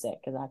have to say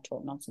because I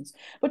talk nonsense.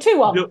 But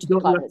 2-1. Don't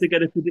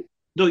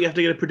you have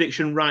to get a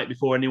prediction right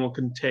before anyone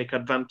can take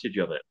advantage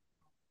of it?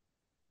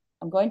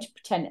 I'm going to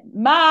pretend.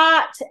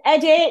 Matt,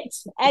 edit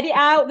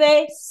out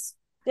this.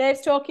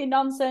 Dave's talking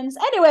nonsense.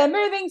 Anyway,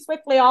 moving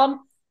swiftly on.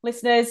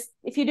 Listeners,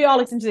 if you do all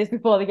listen to this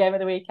before the game of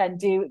the weekend,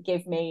 do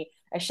give me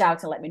a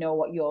shout and let me know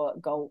what your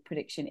goal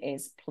prediction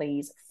is,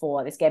 please,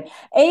 for this game.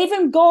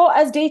 Even go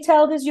as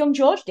detailed as young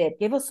George did.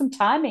 Give us some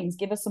timings,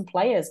 give us some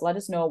players. Let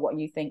us know what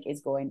you think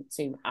is going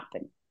to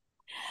happen.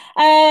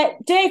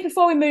 Dave,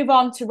 before we move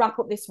on to wrap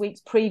up this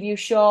week's preview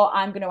show,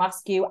 I'm going to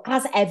ask you,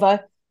 as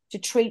ever, to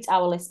treat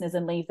our listeners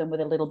and leave them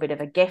with a little bit of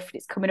a gift.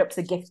 It's coming up to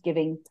the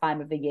gift-giving time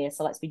of the year,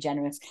 so let's be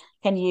generous.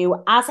 Can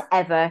you, as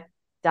ever,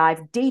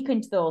 dive deep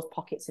into those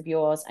pockets of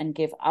yours and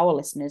give our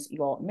listeners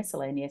your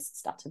miscellaneous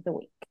stat of the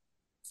week?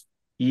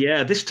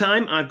 Yeah, this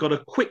time I've got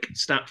a quick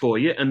stat for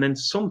you and then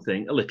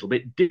something a little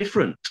bit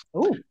different.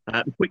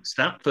 Quick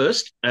stat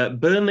first.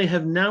 Burnley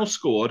have now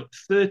scored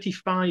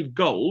 35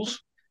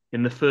 goals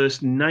in the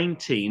first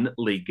 19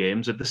 league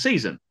games of the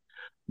season.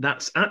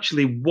 That's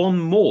actually one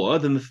more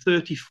than the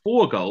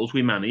 34 goals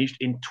we managed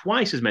in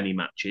twice as many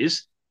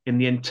matches in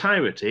the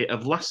entirety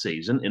of last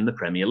season in the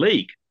Premier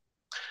League.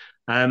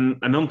 And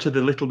on to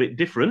the little bit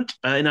different.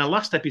 In our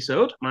last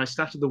episode, my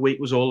stat of the week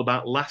was all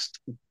about last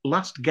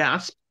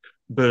gasp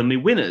Burnley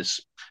winners.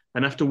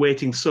 And after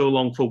waiting so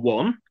long for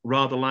one,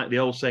 rather like the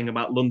old saying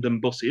about London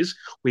buses,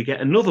 we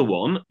get another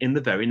one in the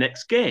very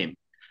next game.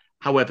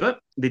 However,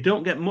 they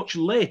don't get much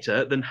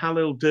later than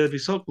Halil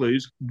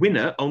Dervisoglu's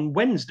winner on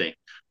Wednesday,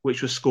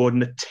 which was scored in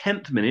the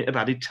 10th minute of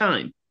added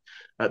time.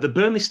 The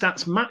Burnley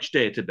Stats match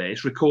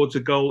database records a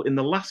goal in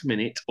the last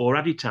minute or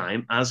added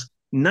time as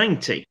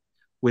 90,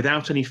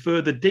 without any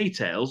further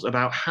details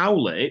about how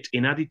late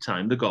in added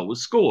time the goal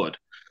was scored.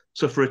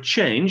 So for a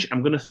change,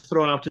 I'm going to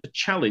throw out a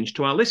challenge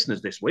to our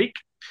listeners this week.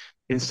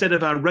 Instead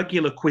of our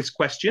regular quiz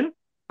question,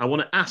 I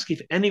want to ask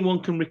if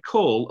anyone can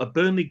recall a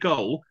Burnley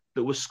goal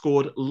that was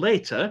scored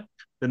later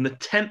than the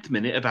 10th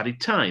minute of added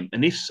time.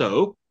 And if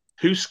so,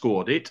 who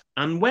scored it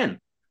and when?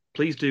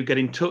 Please do get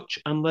in touch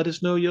and let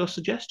us know your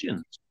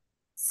suggestions.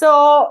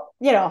 So,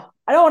 I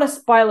don't want to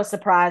spoil a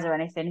surprise or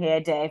anything here,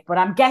 Dave, but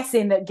I'm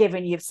guessing that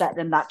given you've set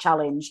them that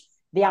challenge,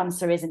 the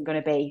answer isn't going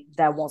to be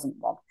there wasn't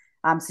one.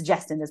 I'm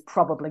suggesting there's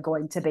probably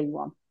going to be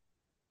one.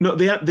 No,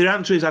 the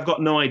answer is I've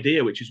got no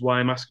idea, which is why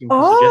I'm asking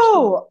for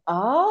suggestions.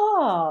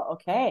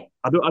 Okay.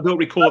 I don't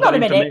recall that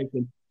information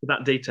to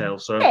that detail.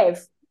 So, Dave,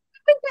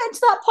 we get to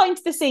that point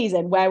of the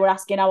season where we're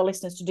asking our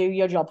listeners to do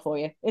your job for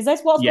you. Is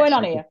this what's going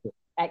on here?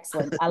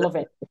 Excellent. I love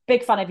it.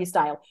 Big fan of your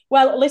style.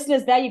 Well,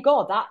 listeners, there you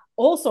go. That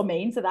also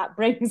means that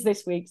brings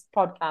this week's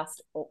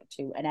podcast up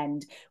to an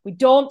end. We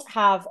don't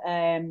have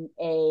a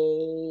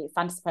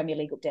Fantasy Premier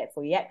League update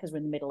for you yet because we're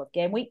in the middle of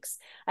game weeks.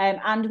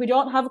 And we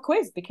don't have a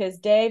quiz because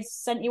Dave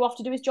sent you off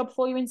to do his job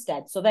for you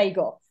instead. So there you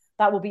go.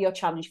 That will be your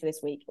challenge for this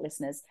week,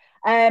 listeners.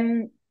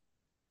 Everybody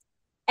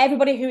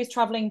who is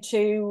travelling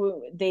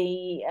to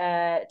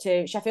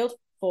Sheffield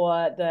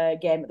for the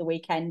game at the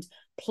weekend,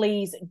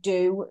 please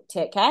do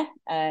take care.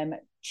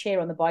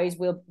 Cheer on the boys.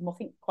 I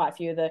think quite a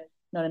few of the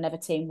None and Never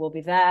team will be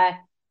there.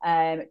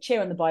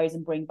 Cheer on the boys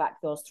and bring back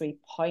those 3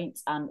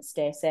 points and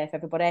stay safe,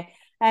 everybody.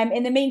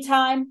 In the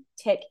meantime,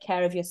 take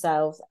care of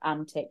yourselves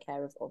and take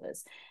care of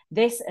others.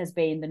 This has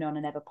been the None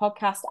and Never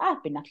podcast.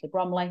 I've been Natalie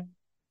Bromley.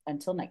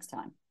 Until next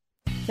time.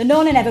 The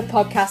None and Never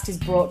podcast is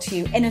brought to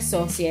you in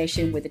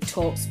association with the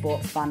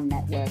TalkSport Fan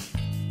Network.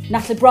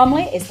 Natalie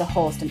Bromley is the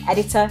host and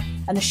editor,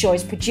 and the show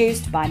is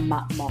produced by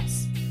Matt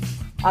Moss.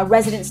 Our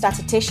resident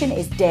statistician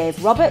is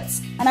Dave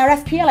Roberts, and our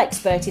FPL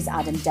expert is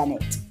Adam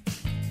Dennett.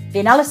 The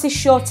Analysis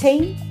Show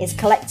team is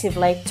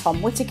collectively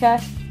Tom Whittaker,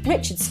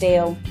 Richard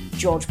Steele,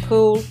 George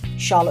Poole,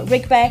 Charlotte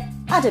Rigby,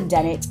 Adam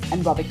Dennett,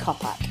 and Robbie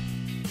Kopak.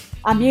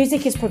 Our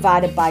music is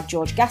provided by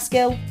George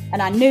Gaskill,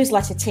 and our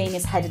newsletter team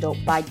is headed up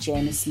by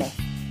Jamie Smith.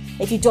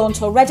 If you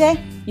don't already,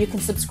 you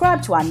can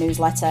subscribe to our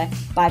newsletter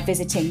by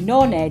visiting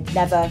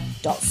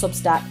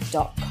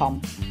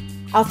nonadenever.substack.com.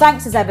 Our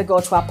thanks as ever go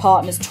to our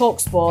partners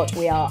TalkSport.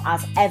 We are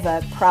as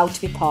ever proud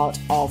to be part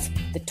of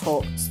the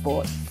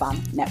TalkSport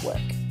Fan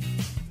Network.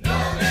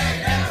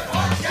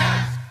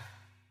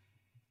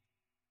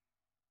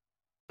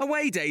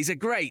 Away days are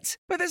great,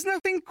 but there's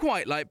nothing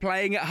quite like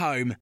playing at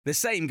home. The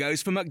same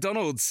goes for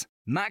McDonald's.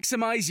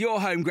 Maximise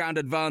your home ground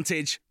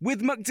advantage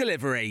with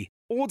McDelivery.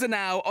 Order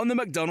now on the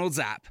McDonald's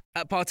app.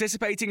 At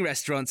participating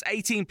restaurants,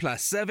 18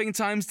 plus, serving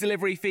times,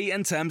 delivery fee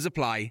and terms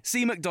apply.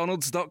 See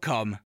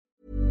mcdonalds.com.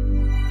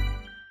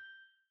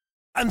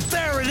 And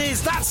there it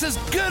is, that's as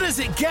good as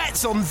it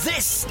gets on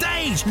this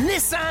stage.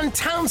 Nissan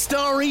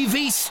Townstar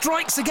EV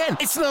strikes again.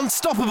 It's an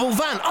unstoppable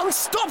van,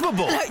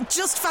 unstoppable.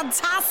 Just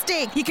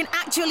fantastic. You can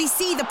actually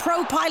see the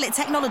ProPilot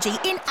technology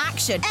in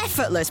action.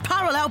 Effortless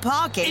parallel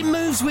parking. It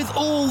moves with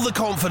all the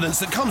confidence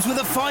that comes with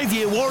a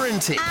 5-year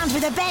warranty. And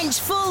with a bench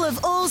full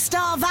of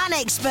all-star van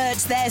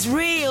experts, there's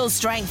real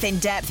strength in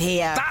depth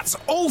here. That's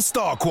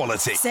all-star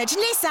quality. Search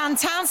Nissan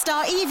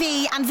Townstar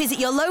EV and visit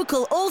your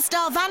local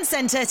all-star van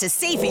centre to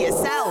see for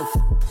yourself.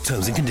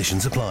 Terms and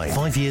conditions apply.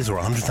 5 years or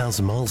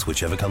 100,000 miles,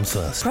 whichever comes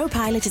first.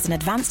 ProPilot is an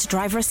advanced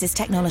driver assist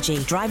technology.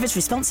 Driver's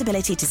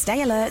responsibility to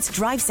stay alert,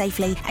 drive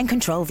safely, and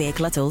control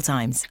vehicle at all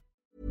times.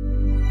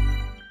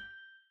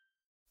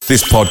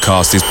 This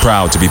podcast is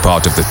proud to be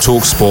part of the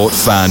TalkSport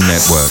Fan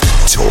Network.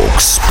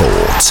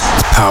 TalkSport.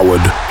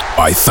 Powered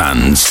by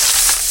fans.